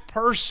is that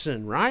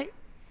person, right?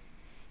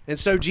 And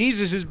so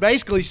Jesus is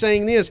basically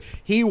saying this.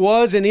 He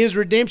was and is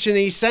redemption. And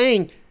he's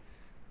saying,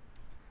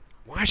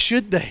 why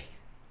should they?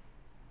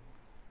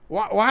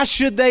 Why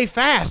should they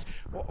fast?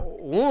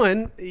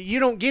 One,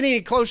 you don't get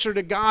any closer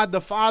to God the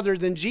Father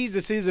than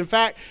Jesus is. In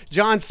fact,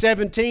 John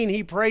 17,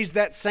 he prays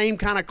that same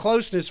kind of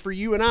closeness for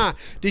you and I.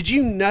 Did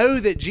you know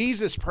that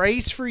Jesus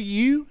prays for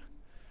you?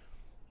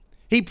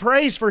 He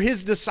prays for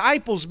his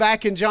disciples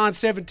back in John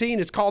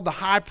 17. It's called the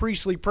high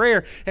priestly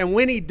prayer. And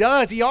when he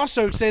does, he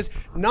also says,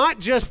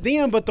 not just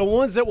them, but the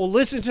ones that will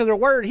listen to their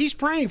word. He's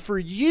praying for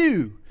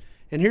you.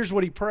 And here's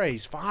what he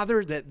prays.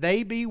 Father, that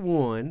they be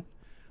one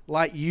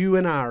like you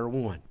and I are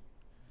one.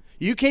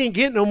 You can't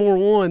get no more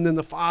one than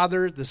the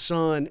Father, the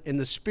Son, and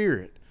the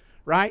Spirit,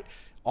 right?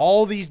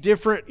 All these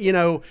different,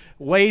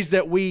 ways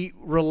that we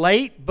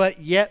relate,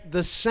 but yet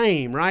the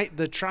same, right?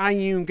 The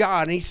triune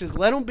God. And he says,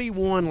 let them be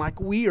one like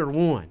we are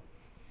one.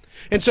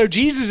 And so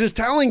Jesus is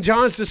telling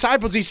John's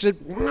disciples, he said,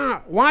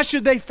 why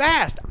should they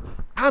fast?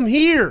 I'm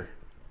here.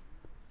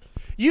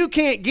 You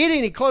can't get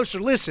any closer.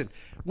 Listen,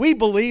 we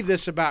believe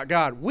this about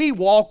God. We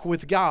walk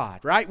with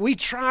God, right? We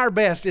try our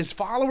best as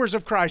followers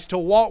of Christ to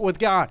walk with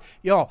God.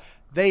 Y'all,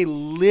 They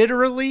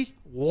literally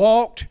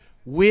walked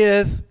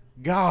with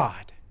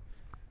God.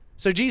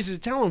 So Jesus is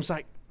telling them, it's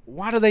like,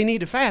 why do they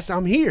need to fast?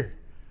 I'm here.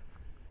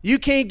 You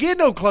can't get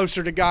no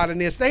closer to God in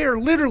this. They are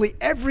literally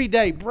every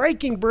day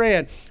breaking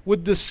bread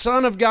with the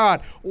Son of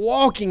God,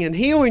 walking and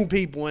healing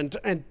people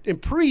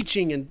and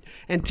preaching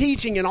and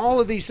teaching and all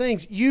of these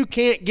things. You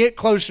can't get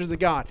closer to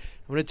God.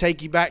 I'm going to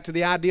take you back to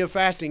the idea of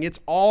fasting.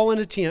 It's all an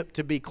attempt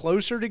to be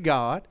closer to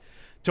God,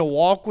 to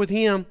walk with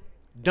Him.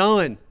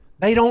 Done.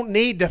 They don't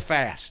need to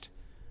fast.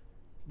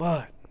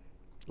 But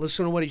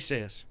listen to what He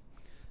says.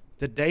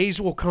 The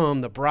days will come,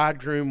 the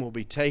bridegroom will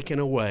be taken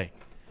away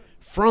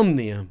from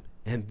them,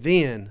 and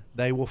then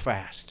they will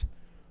fast.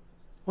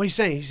 What he's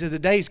saying, he said, the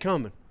day's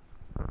coming.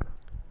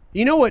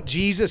 You know what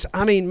Jesus,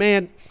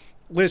 man,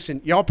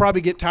 listen, y'all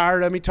probably get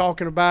tired of me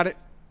talking about it.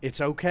 It's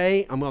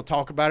okay. I'm going to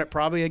talk about it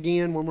probably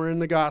again when we're in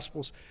the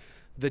Gospels.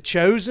 The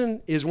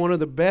Chosen is one of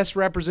the best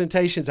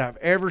representations I've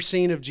ever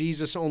seen of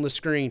Jesus on the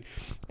screen.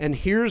 And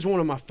here's one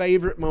of my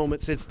favorite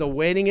moments. It's the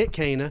wedding at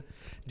Cana.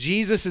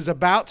 Jesus is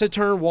about to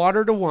turn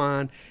water to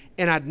wine,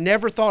 and I'd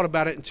never thought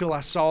about it until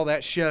I saw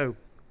that show.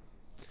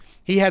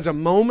 He has a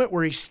moment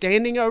where he's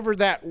standing over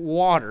that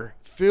water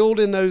filled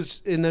in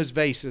those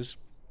vases,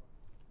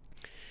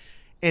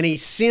 and he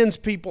sends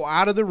people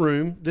out of the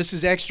room. This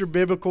is extra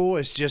biblical.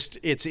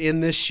 It's in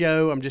this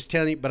show. I'm just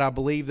telling you, but I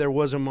believe there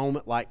was a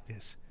moment like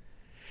this.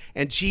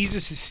 And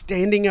Jesus is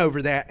standing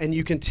over that, and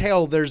you can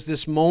tell there's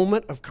this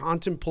moment of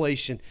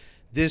contemplation.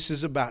 This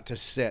is about to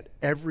set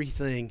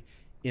everything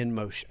in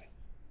motion.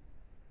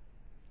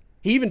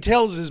 He even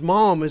tells his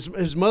mom,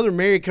 his mother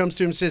Mary comes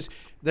to him and says,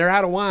 they're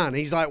out of wine.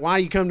 He's like, why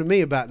do you come to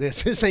me about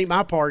this? This ain't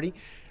my party,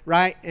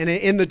 right? And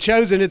in The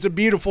Chosen, it's a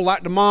beautiful,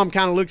 like the mom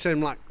kind of looks at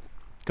him like,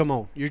 come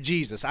on, you're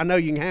Jesus. I know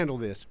you can handle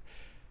this.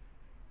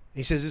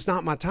 He says, it's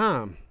not my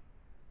time.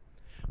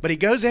 But he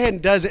goes ahead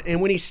and does it.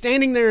 And when he's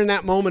standing there in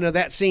that moment of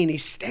that scene,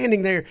 he's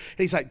standing there and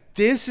he's like,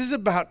 this is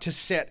about to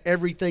set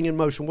everything in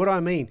motion. What do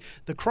I mean?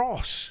 The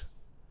cross.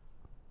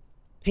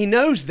 He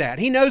knows that.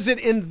 He knows that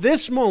in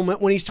this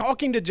moment when he's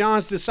talking to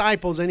John's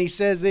disciples and he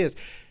says this,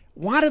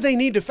 why do they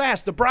need to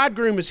fast? The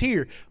bridegroom is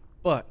here.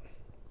 But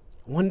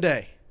one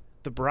day,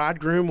 the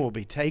bridegroom will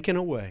be taken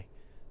away.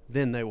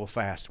 Then they will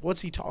fast. What's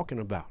he talking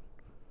about?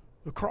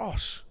 The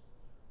cross.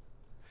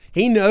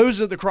 He knows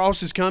that the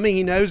cross is coming.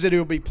 He knows that he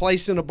will be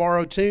placed in a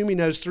borrowed tomb. He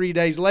knows 3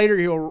 days later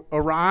he'll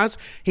arise.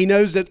 He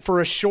knows that for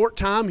a short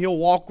time he'll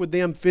walk with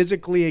them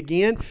physically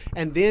again.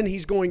 And then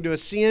he's going to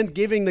ascend,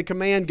 giving the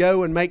command,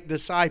 go and make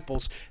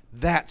disciples.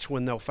 That's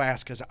when they'll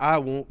fast, because I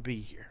won't be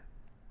here.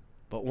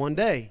 But one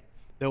day,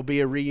 there'll be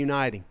a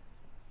reuniting.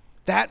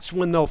 That's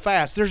when they'll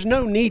fast. There's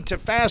no need to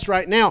fast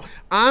right now.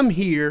 I'm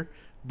here,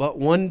 but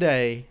one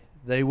day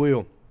they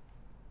will.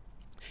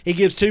 He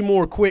gives two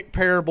more quick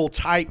parable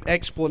type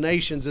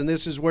explanations, and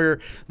this is where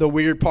the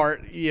weird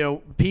part,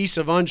 piece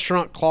of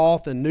unshrunk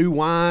cloth and new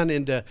wine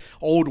into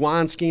old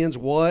wineskins.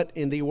 What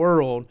in the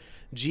world,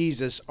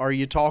 Jesus, are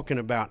you talking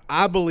about?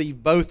 I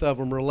believe both of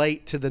them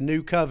relate to the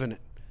new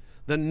covenant.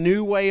 The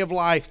new way of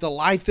life, the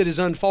life that is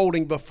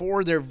unfolding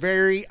before their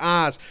very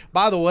eyes.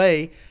 By the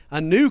way, a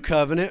new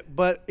covenant,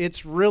 but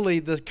it's really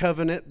the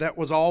covenant that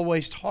was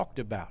always talked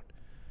about.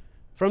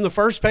 From the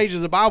first page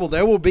of the Bible,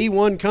 there will be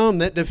one come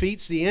that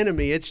defeats the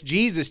enemy. It's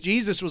Jesus.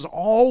 Jesus was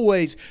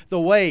always the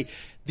way.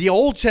 The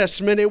Old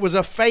Testament, it was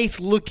a faith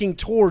looking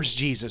towards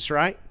Jesus,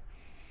 right?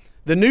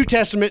 The New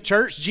Testament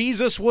church,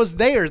 Jesus was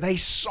there. They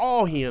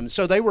saw him,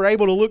 so they were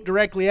able to look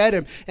directly at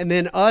him. And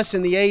then us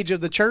in the age of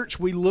the church,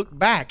 we look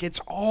back.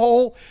 It's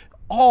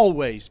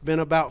always been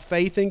about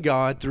faith in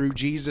God through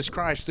Jesus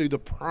Christ, through the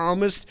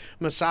promised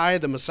Messiah,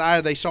 the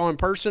Messiah they saw in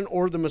person,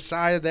 or the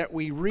Messiah that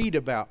we read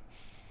about.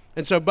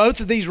 And so both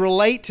of these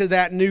relate to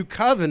that new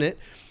covenant.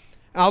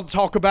 I'll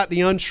talk about the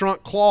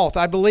unshrunk cloth.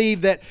 I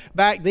believe that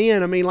back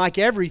then, like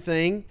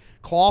everything,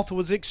 cloth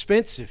was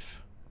expensive.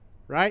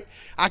 Right?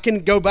 I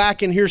can go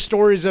back and hear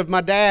stories of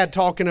my dad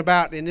talking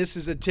about, and this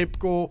is a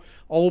typical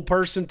old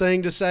person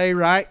thing to say,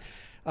 right?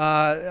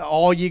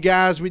 All you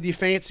guys with your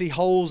fancy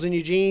holes in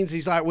your jeans,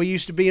 he's like, we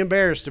used to be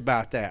embarrassed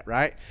about that,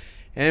 right?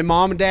 And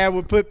mom and dad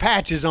would put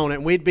patches on it,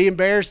 and we'd be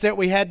embarrassed that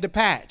we had to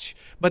patch.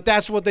 But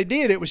that's what they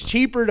did. It was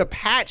cheaper to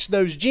patch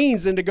those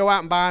jeans than to go out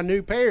and buy a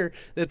new pair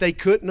that they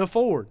couldn't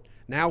afford.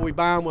 Now we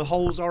buy them with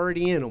holes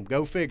already in them.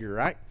 Go figure,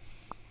 right?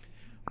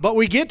 But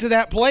we get to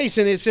that place,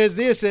 and it says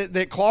this,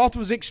 that cloth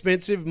was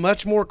expensive,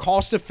 much more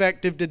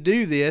cost-effective to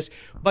do this,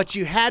 but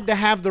you had to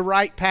have the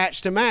right patch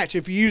to match.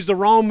 If you use the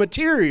wrong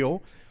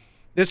material,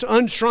 this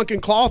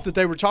unshrunken cloth that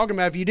they were talking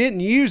about, if you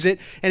didn't use it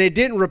and it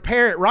didn't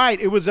repair it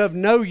right, it was of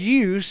no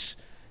use,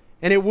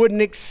 and it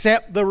wouldn't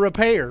accept the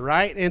repair,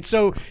 right? And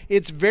so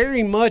it's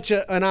very much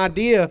an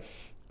idea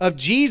of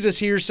Jesus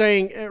here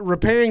saying,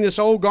 repairing this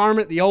old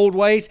garment, the old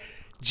ways.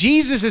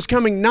 Jesus is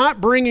coming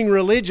not bringing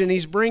religion,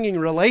 he's bringing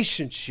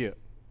relationship.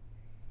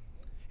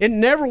 It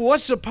never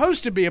was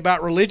supposed to be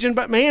about religion,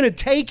 but man had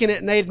taken it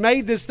and they had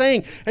made this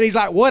thing. And he's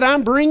like, what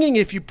I'm bringing,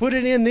 if you put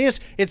it in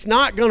this, it's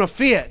not going to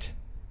fit.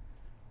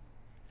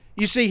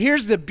 You see,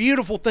 here's the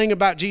beautiful thing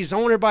about Jesus. I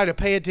want everybody to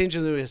pay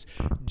attention to this.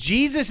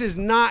 Jesus is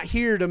not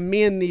here to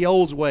mend the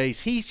old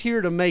ways. He's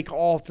here to make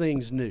all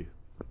things new.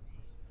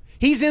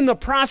 He's in the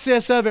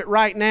process of it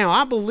right now.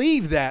 I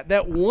believe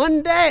that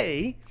one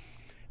day,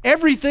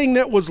 everything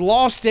that was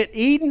lost at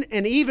Eden,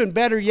 and even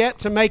better yet,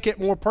 to make it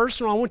more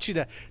personal, I want you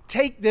to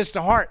take this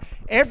to heart.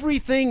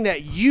 Everything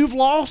that you've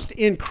lost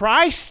in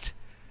Christ,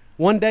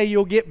 one day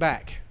you'll get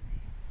back.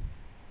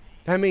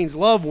 That means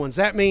loved ones.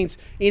 That means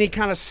any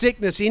kind of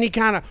sickness, any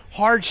kind of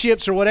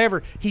hardships or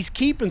whatever. He's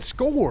keeping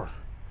score.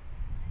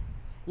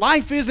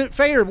 Life isn't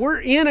fair. We're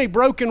in a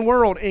broken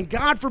world, and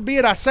God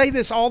forbid, I say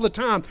this all the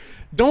time,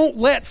 don't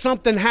let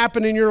something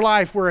happen in your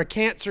life where a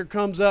cancer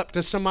comes up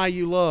to somebody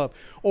you love,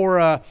 or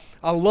a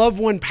loved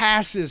one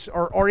passes,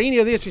 or any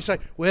of this. You say,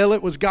 well,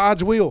 it was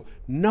God's will.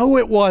 No,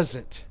 it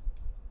wasn't.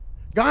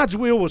 God's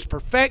will was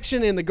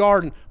perfection in the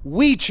garden.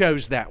 We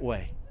chose that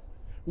way.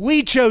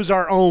 We chose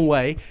our own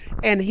way,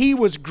 and He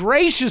was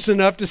gracious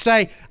enough to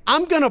say,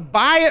 I'm going to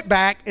buy it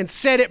back and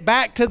set it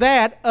back to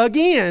that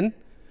again.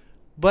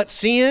 But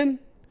sin,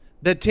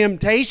 the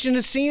temptation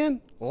of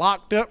sin,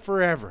 locked up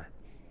forever.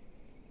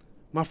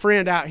 My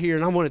friend out here,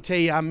 and I want to tell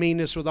you, I mean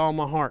this with all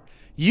my heart.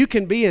 You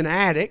can be an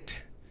addict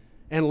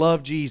and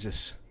love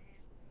Jesus.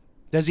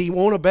 Does He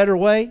want a better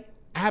way?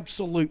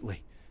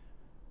 Absolutely.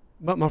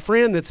 But my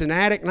friend that's an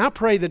addict, and I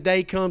pray the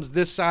day comes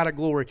this side of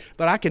glory,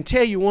 but I can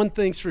tell you one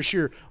thing's for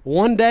sure.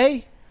 One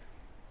day,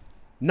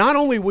 not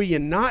only will you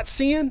not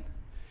sin,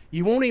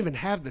 you won't even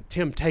have the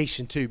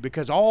temptation to,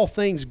 because all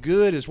things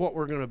good is what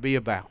we're going to be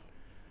about.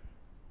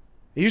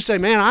 You say,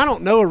 man, I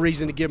don't know a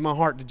reason to give my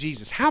heart to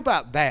Jesus. How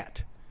about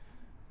that?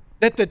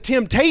 That the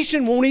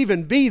temptation won't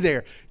even be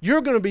there.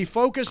 You're going to be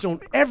focused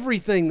on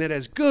everything that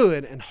is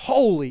good and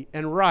holy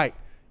and right.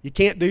 You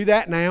can't do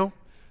that now.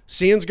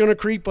 Sin's going to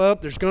creep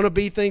up. There's going to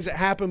be things that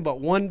happen, but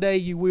one day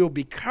you will,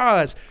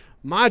 because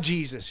my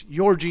Jesus,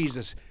 your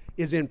Jesus,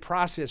 is in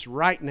process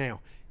right now.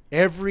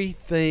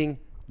 Everything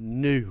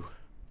new.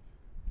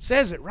 It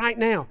says it right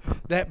now,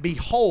 that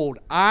behold,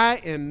 I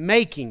am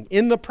making,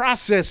 in the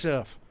process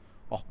of,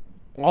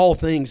 all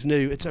things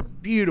new. It's a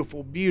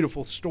beautiful,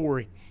 beautiful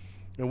story,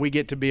 and we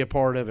get to be a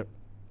part of it.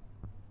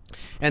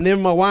 And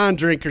then my wine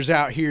drinker's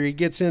out here. He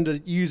gets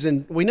into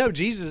using, we know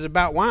Jesus is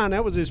about wine.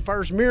 That was His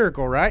first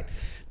miracle, right?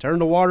 Turn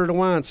the water to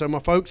wine. So my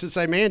folks that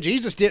say, man,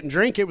 Jesus didn't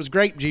drink, it was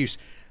grape juice.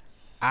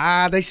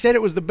 They said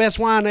it was the best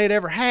wine they'd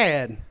ever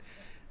had.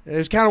 They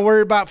was kind of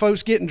worried about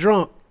folks getting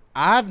drunk.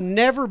 I've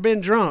never been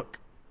drunk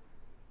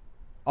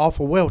off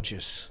of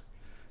Welch's.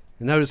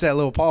 You notice that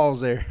little pause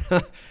there.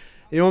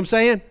 You know what I'm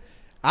saying?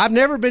 I've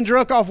never been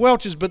drunk off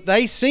Welch's, but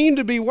they seem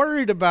to be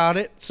worried about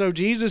it. So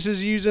Jesus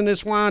is using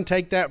this wine.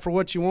 Take that for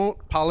what you want.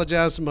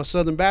 Apologize to my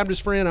Southern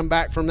Baptist friend. I'm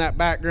back from that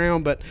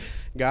background, but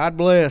God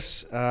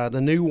bless the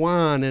new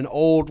wine and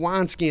old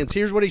wineskins.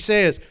 Here's what he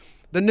says.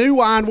 The new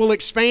wine will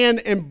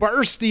expand and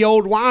burst the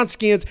old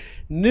wineskins.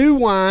 New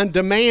wine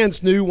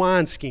demands new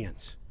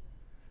wineskins.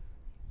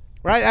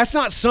 Right? That's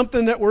not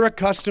something that we're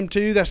accustomed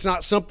to. That's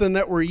not something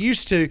that we're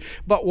used to.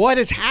 But what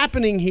is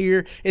happening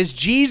here is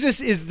Jesus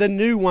is the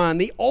new wine.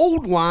 The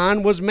old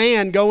wine was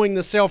man going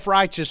the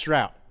self-righteous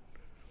route.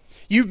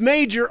 You've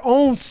made your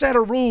own set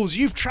of rules.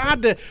 You've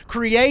tried to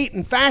create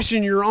and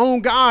fashion your own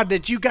God,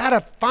 that you got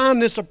to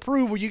find this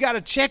approval. You got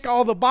to check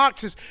all the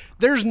boxes.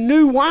 There's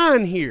new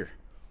wine here.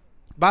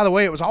 By the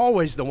way, it was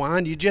always the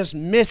wine. You just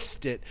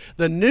missed it.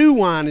 The new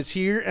wine is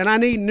here, and I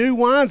need new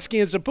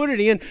wineskins to put it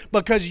in,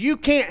 because you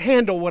can't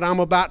handle what I'm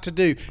about to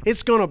do.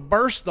 It's going to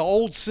burst the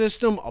old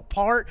system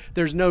apart.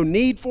 There's no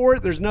need for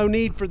it. There's no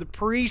need for the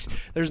priest.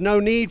 There's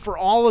no need for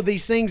all of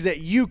these things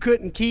that you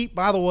couldn't keep.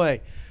 By the way,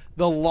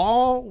 the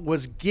law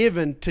was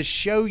given to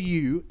show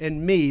you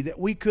and me that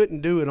we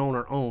couldn't do it on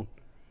our own.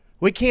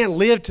 We can't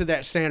live to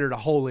that standard of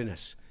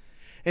holiness.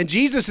 And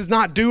Jesus is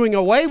not doing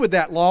away with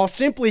that law.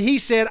 Simply, He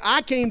said,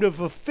 I came to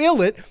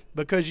fulfill it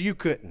because you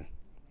couldn't.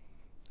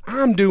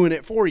 I'm doing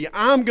it for you.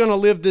 I'm going to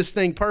live this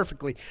thing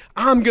perfectly.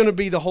 I'm going to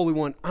be the Holy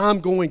One. I'm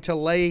going to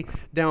lay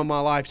down my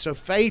life. So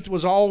faith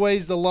was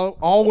always the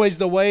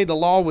way. The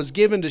law was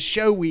given to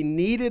show we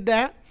needed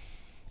that.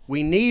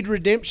 We need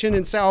redemption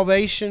and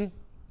salvation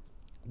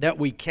that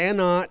we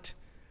cannot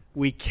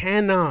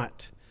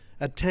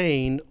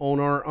attain on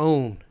our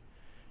own.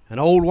 An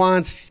old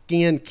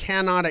wineskin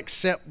cannot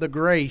accept the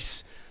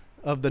grace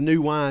of the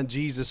new wine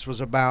Jesus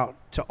was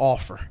about to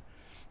offer.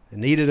 It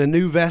needed a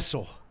new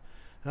vessel.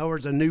 In other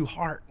words, a new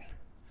heart.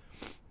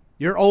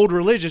 Your old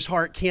religious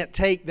heart can't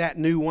take that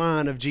new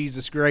wine of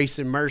Jesus' grace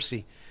and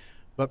mercy.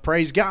 But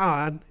praise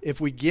God,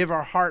 if we give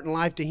our heart and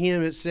life to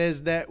Him, it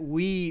says that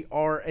we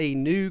are a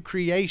new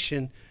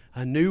creation,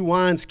 a new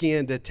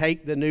wineskin to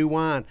take the new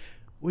wine.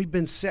 We've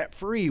been set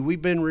free.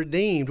 We've been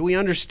redeemed. We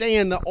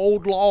understand the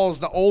old laws,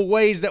 the old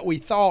ways that we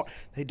thought,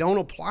 they don't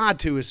apply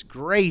to us.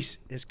 Grace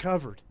is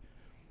covered.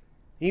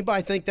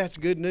 Anybody think that's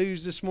good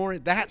news this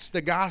morning? That's the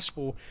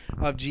gospel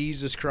of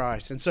Jesus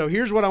Christ. And so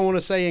here's what I want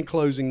to say in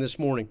closing this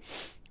morning.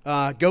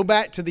 Go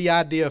back to the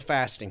idea of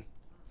fasting.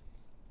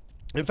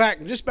 In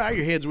fact, just bow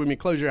your heads with me.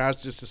 Close your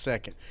eyes just a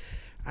second.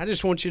 I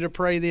just want you to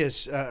pray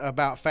this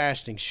about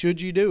fasting. Should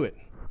you do it?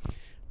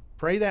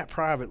 Pray that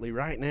privately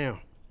right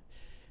now.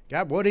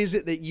 God, what is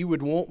it that you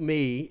would want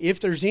me, if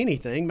there's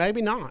anything,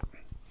 maybe not,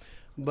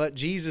 but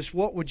Jesus,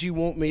 what would you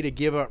want me to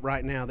give up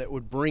right now that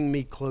would bring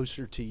me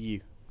closer to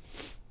you?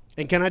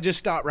 And can I just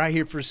stop right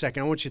here for a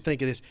second? I want you to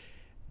think of this.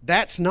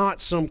 That's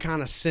not some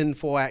kind of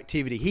sinful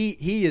activity.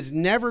 He is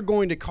never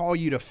going to call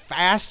you to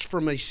fast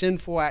from a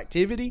sinful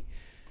activity.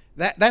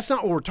 That's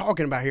not what we're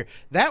talking about here.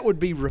 That would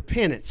be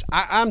repentance.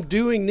 I'm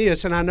doing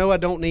this, and I know I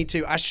don't need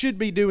to. I should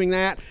be doing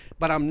that,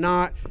 but I'm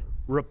not.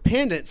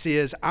 Repentance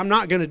is, I'm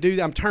not going to do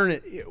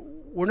that.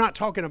 We're not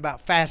talking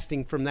about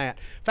fasting from that.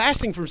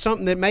 Fasting from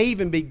something that may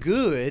even be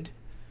good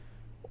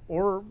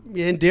or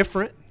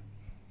indifferent,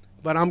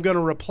 but I'm going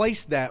to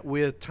replace that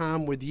with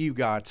time with you,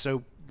 God.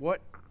 So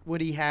what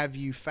would he have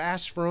you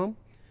fast from?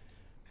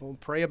 We'll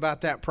pray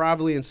about that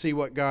privately and see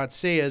what God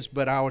says,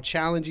 but I will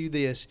challenge you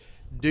this.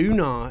 Do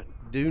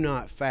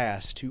not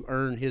fast to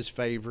earn his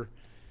favor.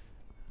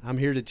 I'm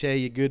here to tell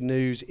you good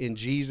news. In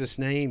Jesus'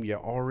 name, you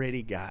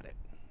already got it.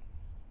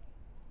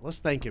 Let's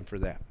thank him for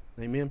that.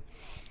 Amen.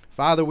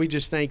 Father, we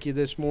just thank you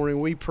this morning.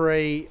 We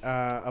pray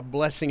a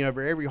blessing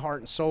over every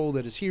heart and soul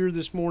that is here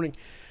this morning.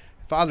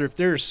 Father, if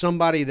there is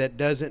somebody that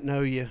doesn't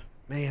know you,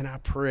 man, I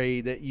pray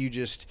that you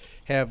just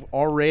have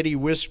already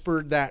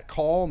whispered that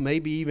call,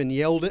 maybe even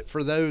yelled it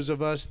for those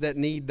of us that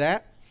need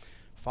that.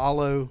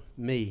 Follow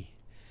me.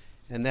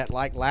 And that,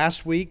 like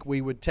last week, we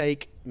would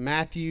take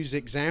Matthew's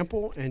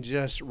example and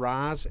just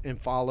rise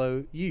and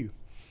follow you.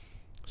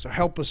 So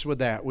help us with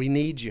that. We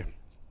need you.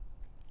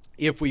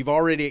 If we've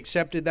already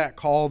accepted that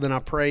call, then I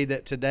pray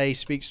that today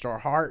speaks to our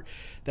heart,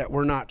 that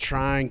we're not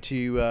trying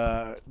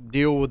to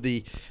deal with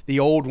the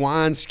old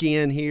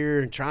wineskin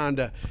here and trying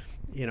to,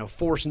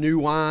 force new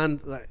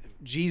wine.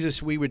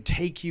 Jesus, we would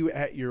take you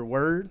at your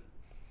word,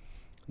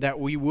 that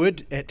we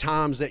would at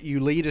times that you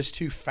lead us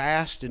to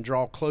fast and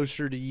draw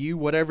closer to you,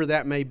 whatever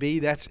that may be.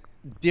 That's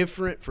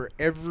different for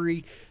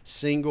every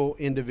single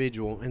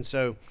individual. And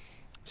so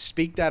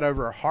speak that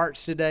over our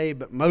hearts today,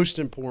 but most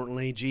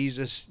importantly,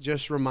 Jesus,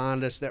 just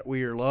remind us that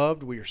we are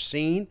loved, we are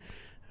seen,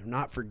 and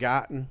not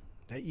forgotten,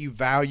 that you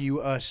value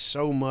us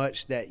so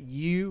much that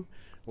you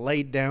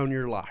laid down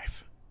your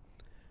life.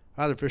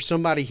 Father, if there's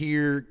somebody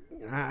here,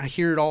 I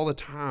hear it all the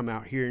time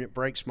out here, and it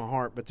breaks my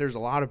heart, but there's a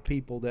lot of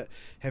people that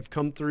have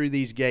come through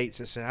these gates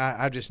and say,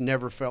 I just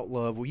never felt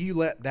love. Will you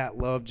let that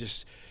love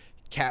just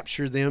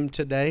capture them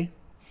today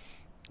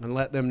and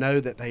let them know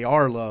that they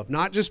are loved,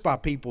 not just by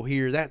people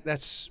here.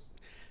 That's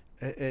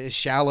as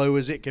shallow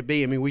as it could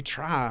be. I mean, we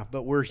try,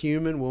 but we're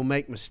human. We'll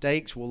make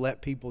mistakes. We'll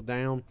let people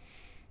down.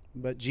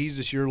 But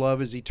Jesus, your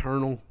love is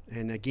eternal.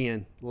 And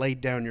again, laid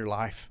down your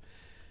life.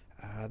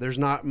 There's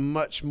not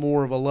much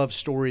more of a love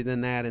story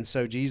than that. And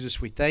so,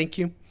 Jesus, we thank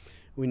you.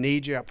 We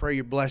need you. I pray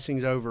your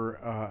blessings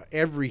over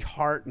every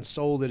heart and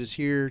soul that is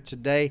here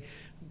today.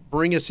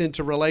 Bring us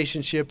into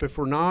relationship if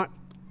we're not.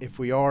 If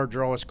we are,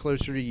 draw us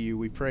closer to you.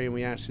 We pray and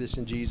we ask this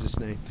in Jesus'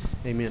 name.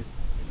 Amen.